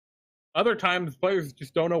 Other times, players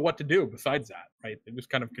just don't know what to do besides that, right? They're just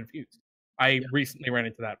kind of confused. I recently ran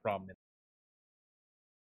into that problem.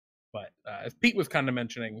 But as Pete was kind of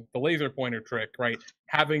mentioning, the laser pointer trick, right?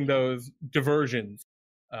 Having those diversions.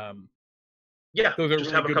 Yeah, those are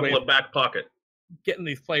just really have a couple of back pocket. Getting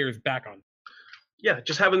these players back on. Yeah,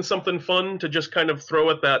 just having something fun to just kind of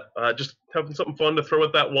throw at that,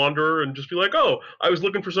 wanderer, and just be like, oh, I was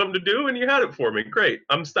looking for something to do and you had it for me. Great.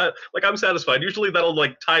 I'm satisfied. Usually that'll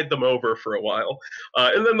like tide them over for a while,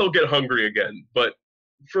 and then they'll get hungry again. But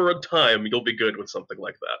for a time, you'll be good with something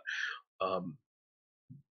like that.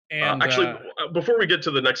 Actually, before we get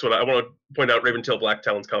to the next one, I want to point out Raventail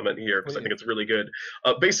Blacktalon's comment here, because I think it's really good.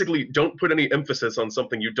 Basically, don't put any emphasis on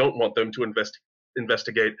something you don't want them to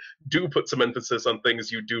investigate. Do put some emphasis on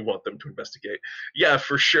things you do want them to investigate. Yeah,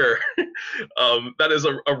 for sure. That is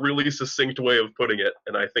a really succinct way of putting it,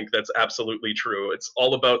 and I think that's absolutely true. It's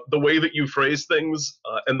all about the way that you phrase things,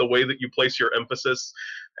 and the way that you place your emphasis,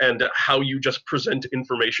 and how you just present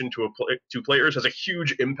information to players has a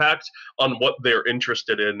huge impact on what they're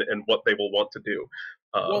interested in and what they will want to do.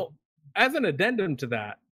 Well, as an addendum to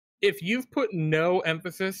that, if you've put no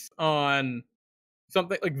emphasis on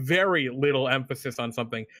something, like very little emphasis on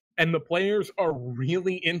something, and the players are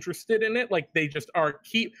really interested in it, like they just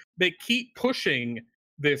they keep pushing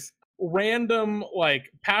this random like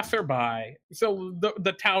passerby. So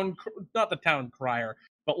the town, not the town crier,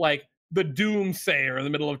 but like the doomsayer in the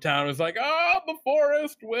middle of town is like, oh, the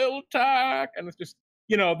forest will attack, and it's just,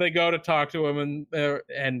 they go to talk to him,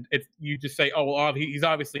 and it's, you just say, oh, well, he's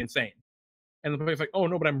obviously insane, and the player's like, oh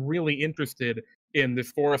no, but I'm really interested in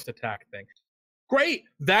this forest attack thing. Great,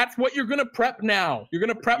 that's what you're gonna prep now. You're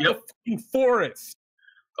gonna prep the fucking forest.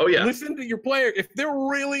 Oh yeah. Listen to your player. If they're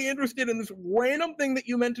really interested in this random thing that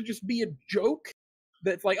you meant to just be a joke,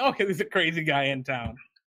 that's like, okay, there's a crazy guy in town.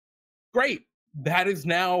 Great. That is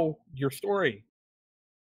now your story.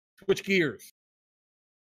 Switch gears.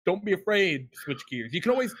 Don't be afraid to switch gears. You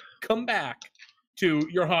can always come back to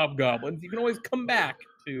your hobgoblins. You can always come back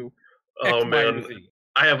to X, Y, or Z.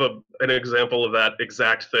 I have an example of that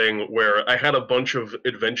exact thing where I had a bunch of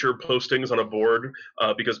adventure postings on a board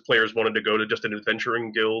because players wanted to go to just an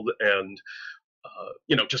adventuring guild and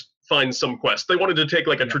just find some quest. They wanted to take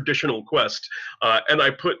like a traditional quest, and I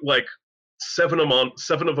put like seven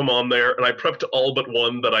of them on there, and I prepped all but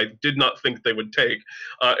one that I did not think they would take.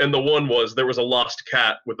 And the one was, there was a lost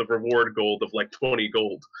cat with a reward gold of like 20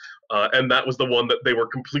 gold. and that was the one that they were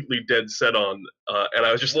completely dead set on. And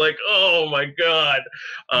I was just like, oh my god!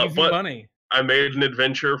 Easy But money. I made an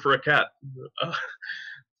adventure for a cat,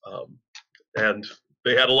 and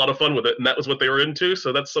they had a lot of fun with it, and that was what they were into.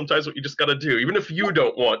 So that's sometimes what you just got to do, even if you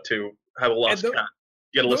don't want to have a lost cat.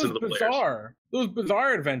 You got to listen to the players. Those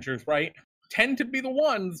bizarre adventures, right, tend to be the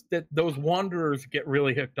ones that those wanderers get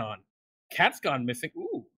really hooked on. Cat's gone missing.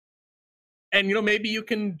 Ooh. And, maybe you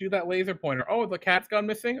can do that laser pointer. Oh, the cat's gone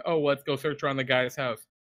missing? Oh, let's go search around the guy's house.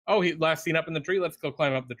 Oh, he last seen up in the tree. Let's go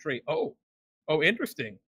climb up the tree. Oh,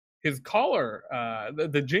 interesting. His collar,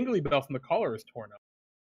 the jingly bell from the collar is torn up.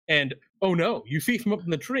 And, oh no, you see him up in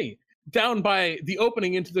the tree. Down by the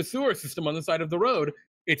opening into the sewer system on the side of the road,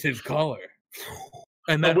 it's his collar.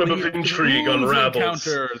 And that web of intrigue unravels.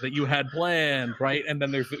 Encounter that you had planned, right? And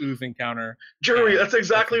then there's the ooze encounter. Jeremy, that's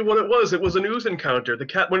exactly what it was. It was an ooze encounter. The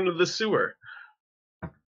cat went into the sewer.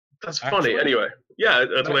 That's funny. Anyway, yeah,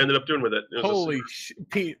 that's what I ended up doing with it. Holy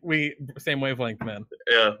Pete, we same wavelength, man.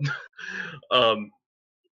 Yeah.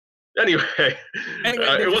 Anyway,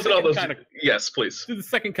 it wasn't all those. Yes, please. The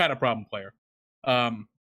second kind of problem player,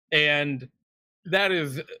 and that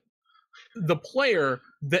is the player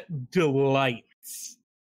that delights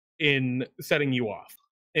in setting you off,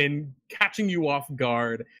 in catching you off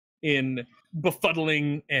guard, in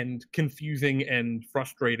befuddling and confusing and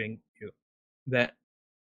frustrating you. That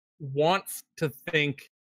wants to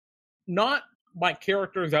think, not my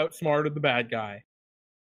character's outsmarted the bad guy,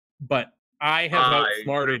 but I have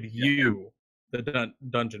outsmarted you, the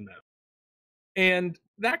dungeon master. And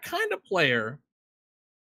that kind of player,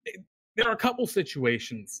 there are a couple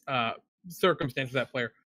situations, circumstances of that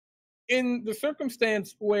player. In the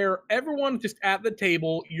circumstance where everyone's just at the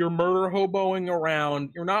table, you're murder hoboing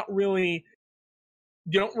around, you don't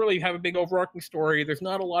really have a big overarching story, there's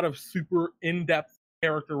not a lot of super in-depth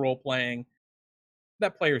character role playing,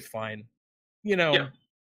 that player's fine.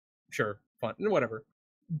 Sure, fun, whatever.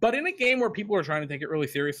 But in a game where people are trying to take it really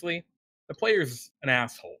seriously, the player's an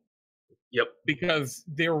asshole. Yep. Because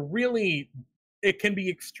it can be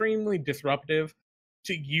extremely disruptive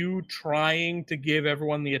to you trying to give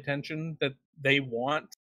everyone the attention that they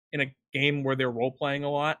want in a game where they're role playing a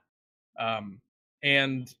lot.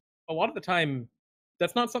 And a lot of the time,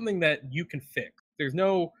 that's not something that you can fix. There's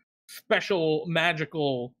no special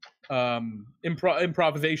magical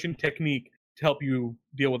improvisation technique to help you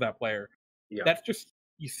deal with that player. Yeah. That's just,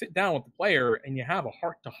 you sit down with the player and you have a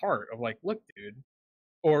heart-to-heart of like, look, dude,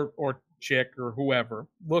 or chick or whoever,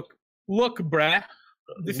 look, brah.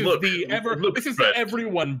 This is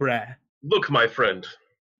everyone, brah. Look, my friend.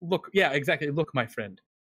 Look, yeah, exactly. Look, my friend.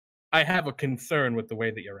 I have a concern with the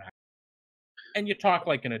way that you're acting. And you talk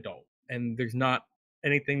like an adult, and there's not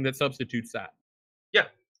anything that substitutes that. Yeah.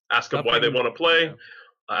 Ask them why they want to play. Yeah.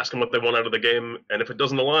 Ask them what they want out of the game. And if it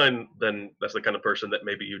doesn't align, then that's the kind of person that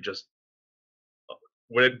maybe you just,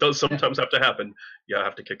 when it does sometimes have to happen, you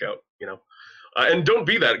have to kick out, and don't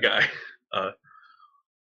be that guy.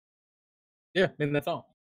 Yeah, I mean, that's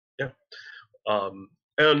all. Yeah.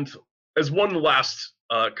 And as one last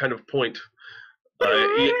kind of point,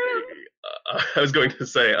 I was going to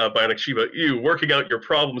say, Bionic Shiva, you working out your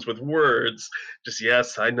problems with words. Just,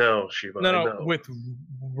 yes, I know, Shiva. No, with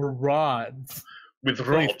rods. With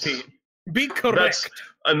rods. Be correct.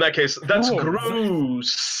 In that case, that's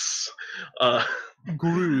Groose.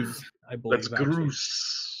 Groose, I believe. That's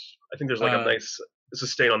Groose. I think there's like a nice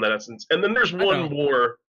sustain on that essence. And then there's one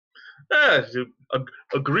more.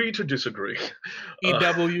 Agree to disagree.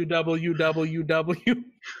 EWWWW.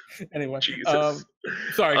 Anyway, Jesus.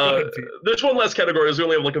 Sorry. Go ahead, there's one last category, as we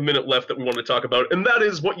only have like a minute left, that we want to talk about, and that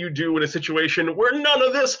is what you do in a situation where none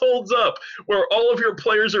of this holds up, where all of your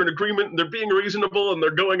players are in agreement and they're being reasonable and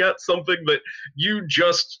they're going at something that you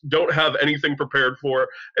just don't have anything prepared for.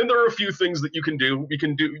 And there are a few things that you can do.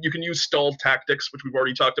 You can use stall tactics, which we've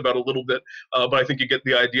already talked about a little bit, but I think you get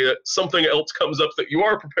the idea. Something else comes up that you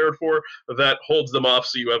are prepared for that holds them off,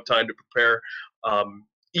 so you have time to prepare.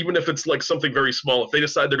 Even if it's like something very small, if they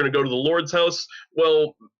decide they're going to go to the Lord's house,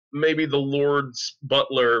 well, maybe the Lord's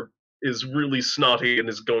butler is really snotty and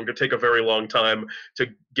is going to take a very long time to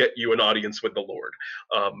get you an audience with the Lord.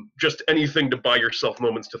 Just anything to buy yourself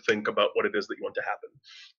moments to think about what it is that you want to happen.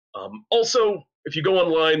 Also, if you go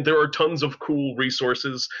online, there are tons of cool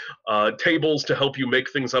resources, tables to help you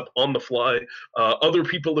make things up on the fly. Other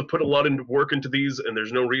people have put a lot of work into these, and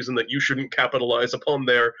there's no reason that you shouldn't capitalize upon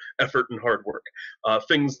their effort and hard work.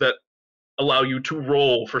 Things that allow you to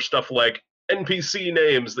roll for stuff like NPC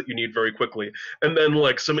names that you need very quickly, and then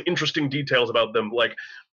like some interesting details about them, like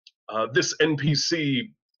this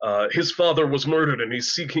NPC his father was murdered and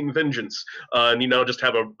he's seeking vengeance. And you now just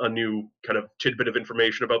have a new kind of tidbit of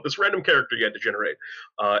information about this random character you had to generate.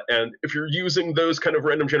 And if you're using those kind of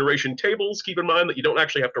random generation tables, keep in mind that you don't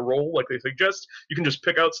actually have to roll like they suggest. You can just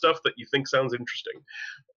pick out stuff that you think sounds interesting.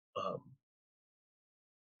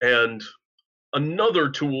 And another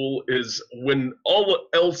tool is when all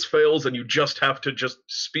else fails and you just have to just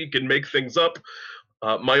speak and make things up.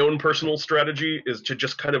 My own personal strategy is to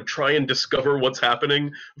just kind of try and discover what's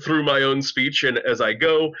happening through my own speech and as I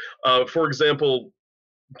go. For example,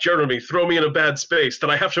 Jeremy, throw me in a bad space that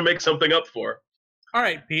I have to make something up for. All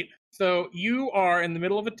right, Pete. So you are in the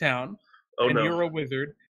middle of a town, and you're a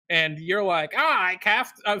wizard, and you're like,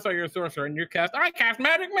 you're a sorcerer, and I cast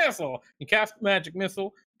magic missile. You cast magic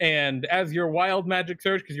missile, and as your wild magic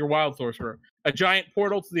surge, because you're wild sorcerer, a giant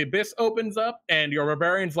portal to the abyss opens up, and your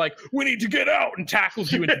barbarian's like, we need to get out, and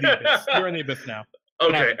tackles you into the abyss. You're in the abyss now.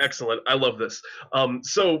 Okay, excellent. I love this.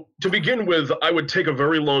 So to begin with, I would take a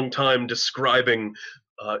very long time describing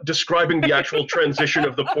the actual transition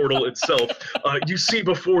of the portal itself. You see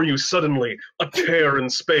before you suddenly a tear in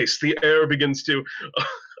space. The air begins to...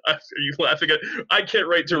 are you laughing at? I can't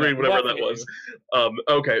write to read whatever that was.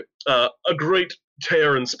 Okay. A great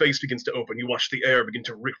tear in space begins to open. You watch the air begin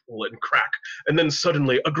to ripple and crack. And then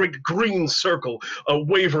suddenly a great green circle,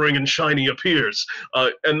 wavering and shiny, appears.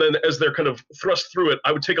 And then as they're kind of thrust through it,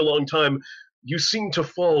 I would take a long time. You seem to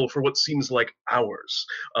fall for what seems like hours.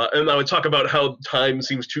 And I would talk about how time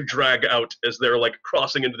seems to drag out as they're like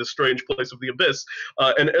crossing into this strange place of the abyss.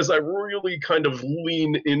 And as I really kind of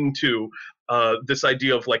lean into this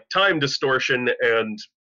idea of like time distortion and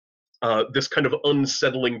this kind of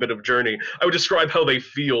unsettling bit of journey, I would describe how they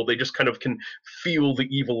feel. They just kind of can feel the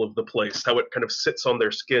evil of the place, how it kind of sits on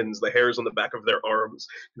their skins, the hairs on the back of their arms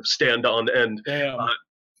kind of stand on end.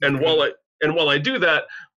 And while I do that,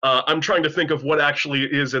 I'm trying to think of what actually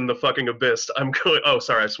is in the fucking abyss. I'm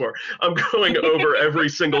going over every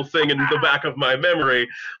single thing in the back of my memory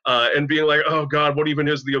and being like, oh God, what even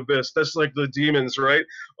is the abyss? That's like the demons, right?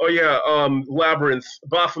 Oh yeah, labyrinth.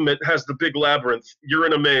 Baphomet has the big labyrinth. You're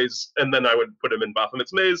in a maze. And then I would put him in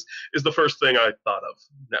Baphomet's maze is the first thing I thought of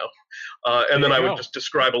now. And then I would just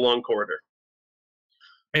describe a long corridor.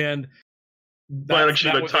 And that was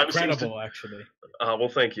incredible, actually. Well,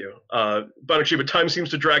 thank you. But time seems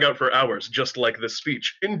to drag out for hours, just like this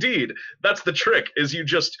speech. Indeed, that's the trick, is you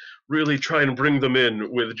just really try and bring them in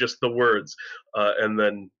with just the words, and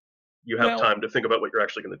then you have time to think about what you're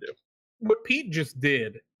actually going to do. What Pete just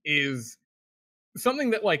did is something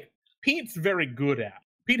that, like, Pete's very good at.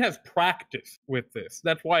 Pete has practice with this.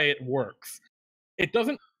 That's why it works. It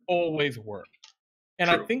doesn't always work. And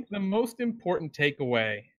True. I think the most important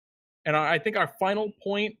takeaway, and I think our final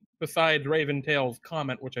point, besides Raventail's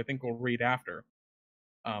comment, which I think we'll read after,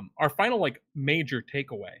 our final like major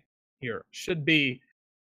takeaway here should be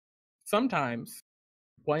sometimes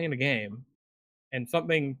playing a game and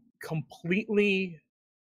something completely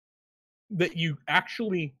that you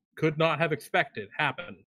actually could not have expected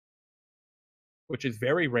happen, which is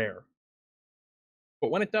very rare. But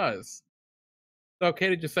when it does, it's okay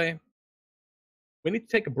to just say, we need to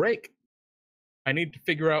take a break. I need to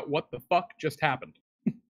figure out what the fuck just happened.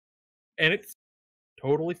 And it's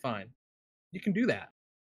totally fine. You can do that.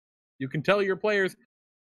 You can tell your players,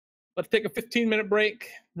 let's take a 15-minute break,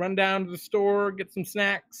 run down to the store, get some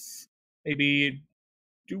snacks, maybe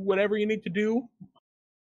do whatever you need to do.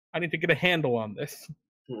 I need to get a handle on this.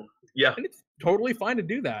 Yeah. And it's totally fine to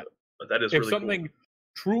do that. That is if really something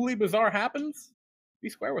truly bizarre happens, be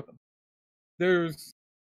square with them. There's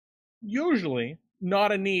usually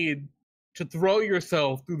not a need to throw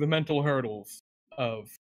yourself through the mental hurdles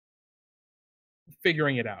of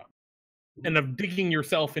figuring it out and of digging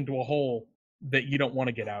yourself into a hole that you don't want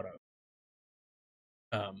to get out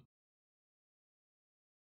of.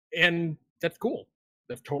 And that's cool.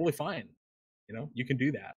 That's totally fine. You know, you can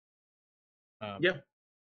do that. Yeah.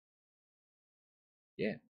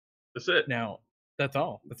 That's it. Now, that's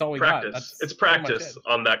all. That's all we got. It's practice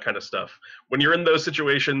on that kind of stuff. When you're in those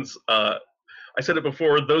situations, I said it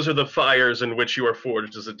before, those are the fires in which you are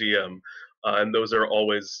forged as a DM. And those are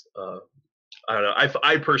always, I don't know,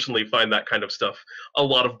 I personally find that kind of stuff a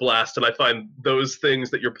lot of blast, and I find those things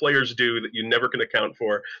that your players do that you never can account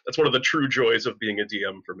for, that's one of the true joys of being a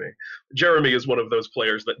DM for me. Jeremy is one of those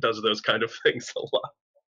players that does those kind of things a lot.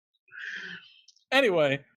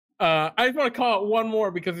 Anyway, I just want to call it one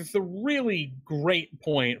more because it's a really great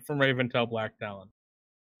point from Raventail Black Talon.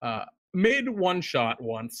 Mid one-shot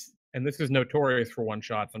once, and this is notorious for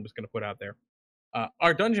one-shots, I'm just going to put out there,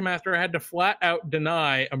 our Dungeon Master had to flat out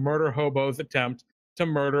deny a murder hobo's attempt to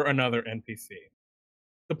murder another NPC.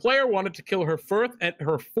 The player wanted to kill her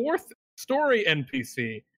fourth story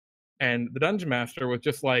NPC, and the dungeon master was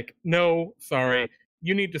just like, "No, sorry,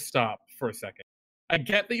 you need to stop for a second. I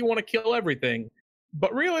get that you want to kill everything,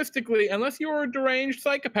 but realistically, unless you were a deranged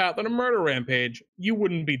psychopath on a murder rampage, you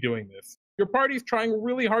wouldn't be doing this. Your party's trying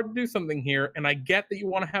really hard to do something here, and I get that you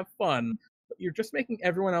want to have fun, but you're just making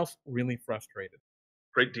everyone else really frustrated."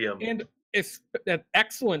 Great DM. And it's an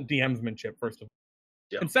excellent DMsmanship, first of all.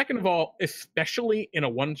 Yeah. And second of all, especially in a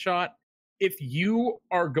one-shot, if you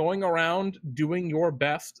are going around doing your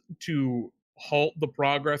best to halt the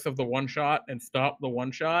progress of the one-shot and stop the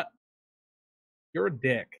one-shot, you're a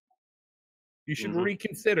dick. You should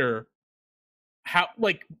reconsider how,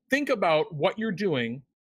 like, think about what you're doing,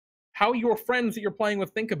 how your friends that you're playing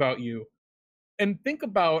with think about you, and think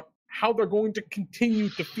about how they're going to continue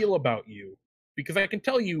to feel about you. Because I can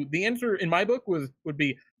tell you, the answer in my book would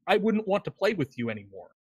be, I wouldn't want to play with you anymore.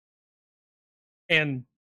 And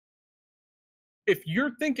if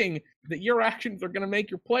you're thinking that your actions are going to make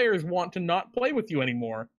your players want to not play with you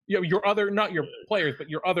anymore, you know, your other, not your players, but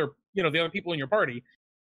your other, you know, the other people in your party,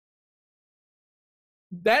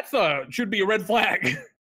 that's should be a red flag.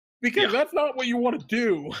 Because that's not what you want to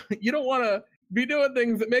do. You don't want to be doing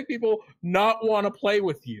things that make people not want to play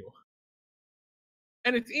with you.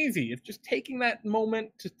 And it's easy. It's just taking that moment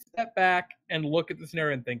to step back and look at the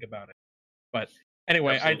scenario and think about it. But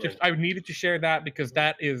anyway, I needed to share that because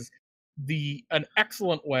that is an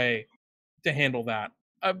excellent way to handle that.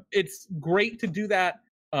 It's great to do that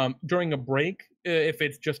during a break if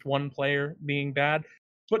it's just one player being bad.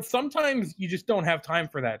 But sometimes you just don't have time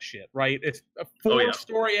for that shit, right? It's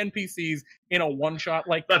four-story NPCs in a one-shot.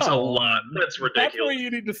 Like, that's a lot. That's ridiculous. That's where you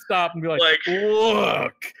need to stop and be like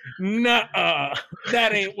look, nuh-uh,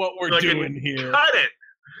 that ain't what we're doing here. Cut it.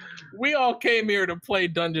 We all came here to play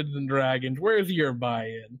Dungeons and Dragons. Where's your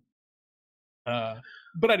buy-in?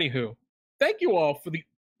 But anywho, thank you all for the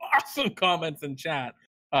awesome comments in chat.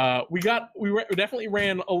 We definitely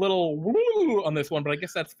ran a little woo on this one, but I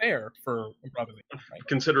guess that's fair for improvisation, right?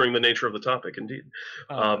 Considering the nature of the topic, indeed.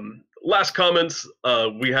 Last comments,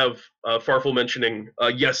 we have Farfel mentioning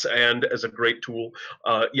yes and as a great tool.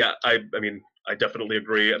 Yeah, I mean, I definitely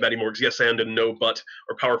agree. Matty Morg's yes and no but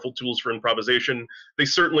are powerful tools for improvisation. They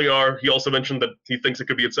certainly are. He also mentioned that he thinks it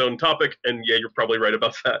could be its own topic, and yeah, you're probably right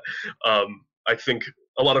about that. I think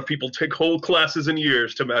a lot of people take whole classes and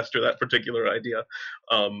years to master that particular idea.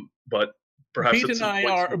 But perhaps Pete and I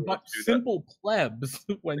are but simple plebs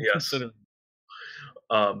when considering.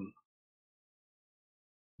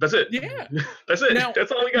 That's it. Yeah. That's it. Now,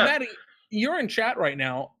 that's all we got. Maddie, you're in chat right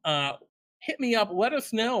now. Hit me up. Let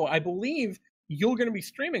us know. I believe you're going to be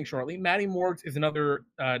streaming shortly. Matty Morgs is another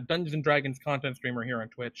Dungeons and Dragons content streamer here on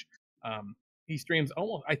Twitch. He streams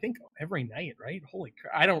almost, I think, every night, right? Holy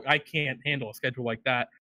crap. I can't handle a schedule like that.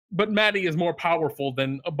 But Matty is more powerful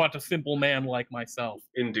than but a simple man like myself.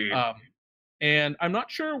 Indeed. And I'm not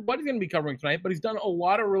sure what he's going to be covering tonight, but he's done a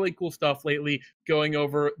lot of really cool stuff lately, going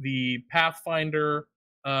over the Pathfinder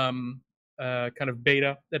kind of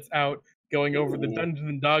beta that's out, going over the Dungeons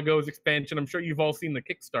and Doggos expansion. I'm sure you've all seen the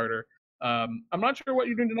Kickstarter. I'm not sure what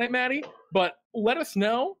you're doing tonight, Maddie, but let us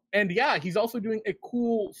know. And yeah, he's also doing a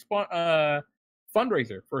cool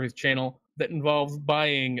fundraiser for his channel that involves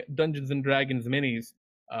buying Dungeons and Dragons minis.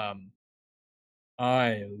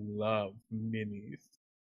 I love minis.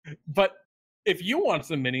 But if you want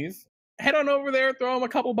some minis, head on over there, throw them a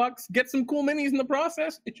couple bucks, get some cool minis in the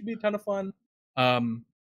process. It should be a ton of fun.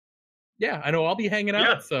 Yeah, I know I'll be hanging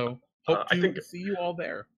out, so hope to see you all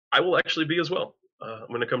there. I will actually be as well. I'm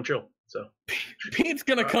gonna come chill. So Pete's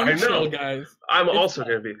gonna come chill, guys. I'm also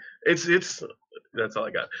gonna be. It's. That's all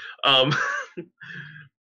I got.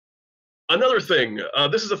 Another thing,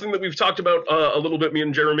 this is a thing that we've talked about a little bit, me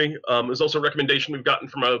and Jeremy. There's also a recommendation we've gotten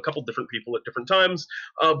from a couple different people at different times.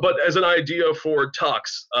 But as an idea for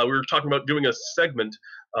talks, we were talking about doing a segment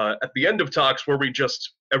at the end of talks where we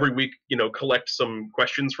just every week, collect some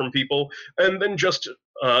questions from people and then just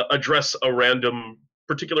address a random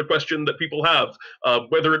particular question that people have,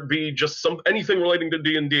 whether it be just anything relating to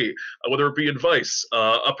D&D, whether it be advice,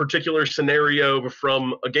 a particular scenario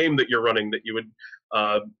from a game that you're running that you would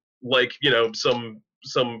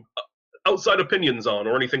some outside opinions on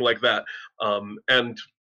or anything like that. And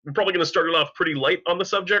we're probably going to start it off pretty light on the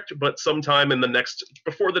subject, but sometime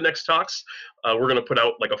before the next talks, we're going to put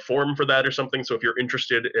out like a forum for that or something. So if you're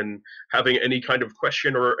interested in having any kind of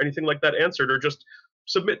question or anything like that answered, or just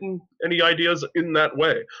submitting any ideas in that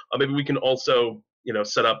way, maybe we can also,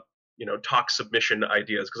 set up, talk submission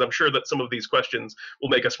ideas, because I'm sure that some of these questions will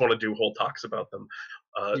make us want to do whole talks about them.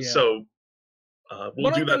 So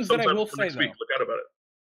we'll do that sometime next week. Look out about it.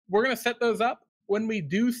 We're going to set those up. when we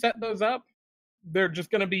do set those up, they're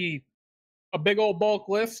just going to be a big old bulk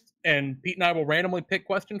list, and Pete and I will randomly pick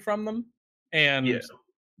questions from them, and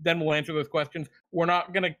then we'll answer those questions. We're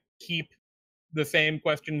not going to keep the same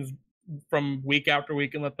questions from week after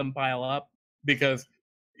week and let them pile up, because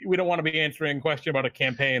we don't want to be answering a question about a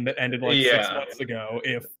campaign that ended like 6 months ago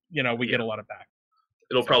if, we get a lot of back.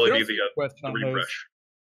 It'll probably be the refresh. Those,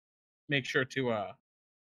 make sure to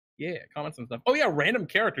comment some stuff. Oh yeah, random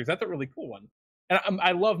characters. That's a really cool one. And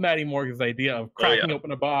I love Maddie Morgan's idea of cracking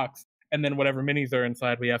open a box, and then whatever minis are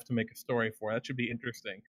inside, we have to make a story for. That should be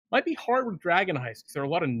interesting. Might be hard with Dragon Heist because there are a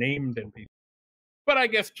lot of named NPCs. But I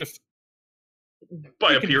guess just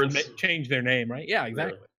by appearance, change their name, right? Yeah,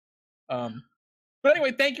 exactly. But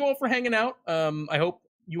anyway, thank you all for hanging out. I hope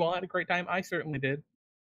you all had a great time. I certainly did.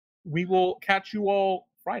 We will catch you all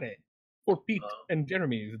Friday for Pete and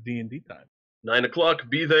Jeremy's D&D time. 9 o'clock.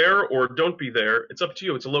 Be there or don't be there. It's up to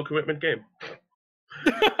you. It's a low commitment game.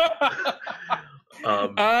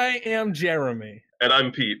 I am Jeremy. And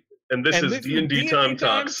I'm Pete. And this is DnDTime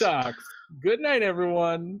Talks. Good night,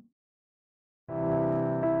 everyone.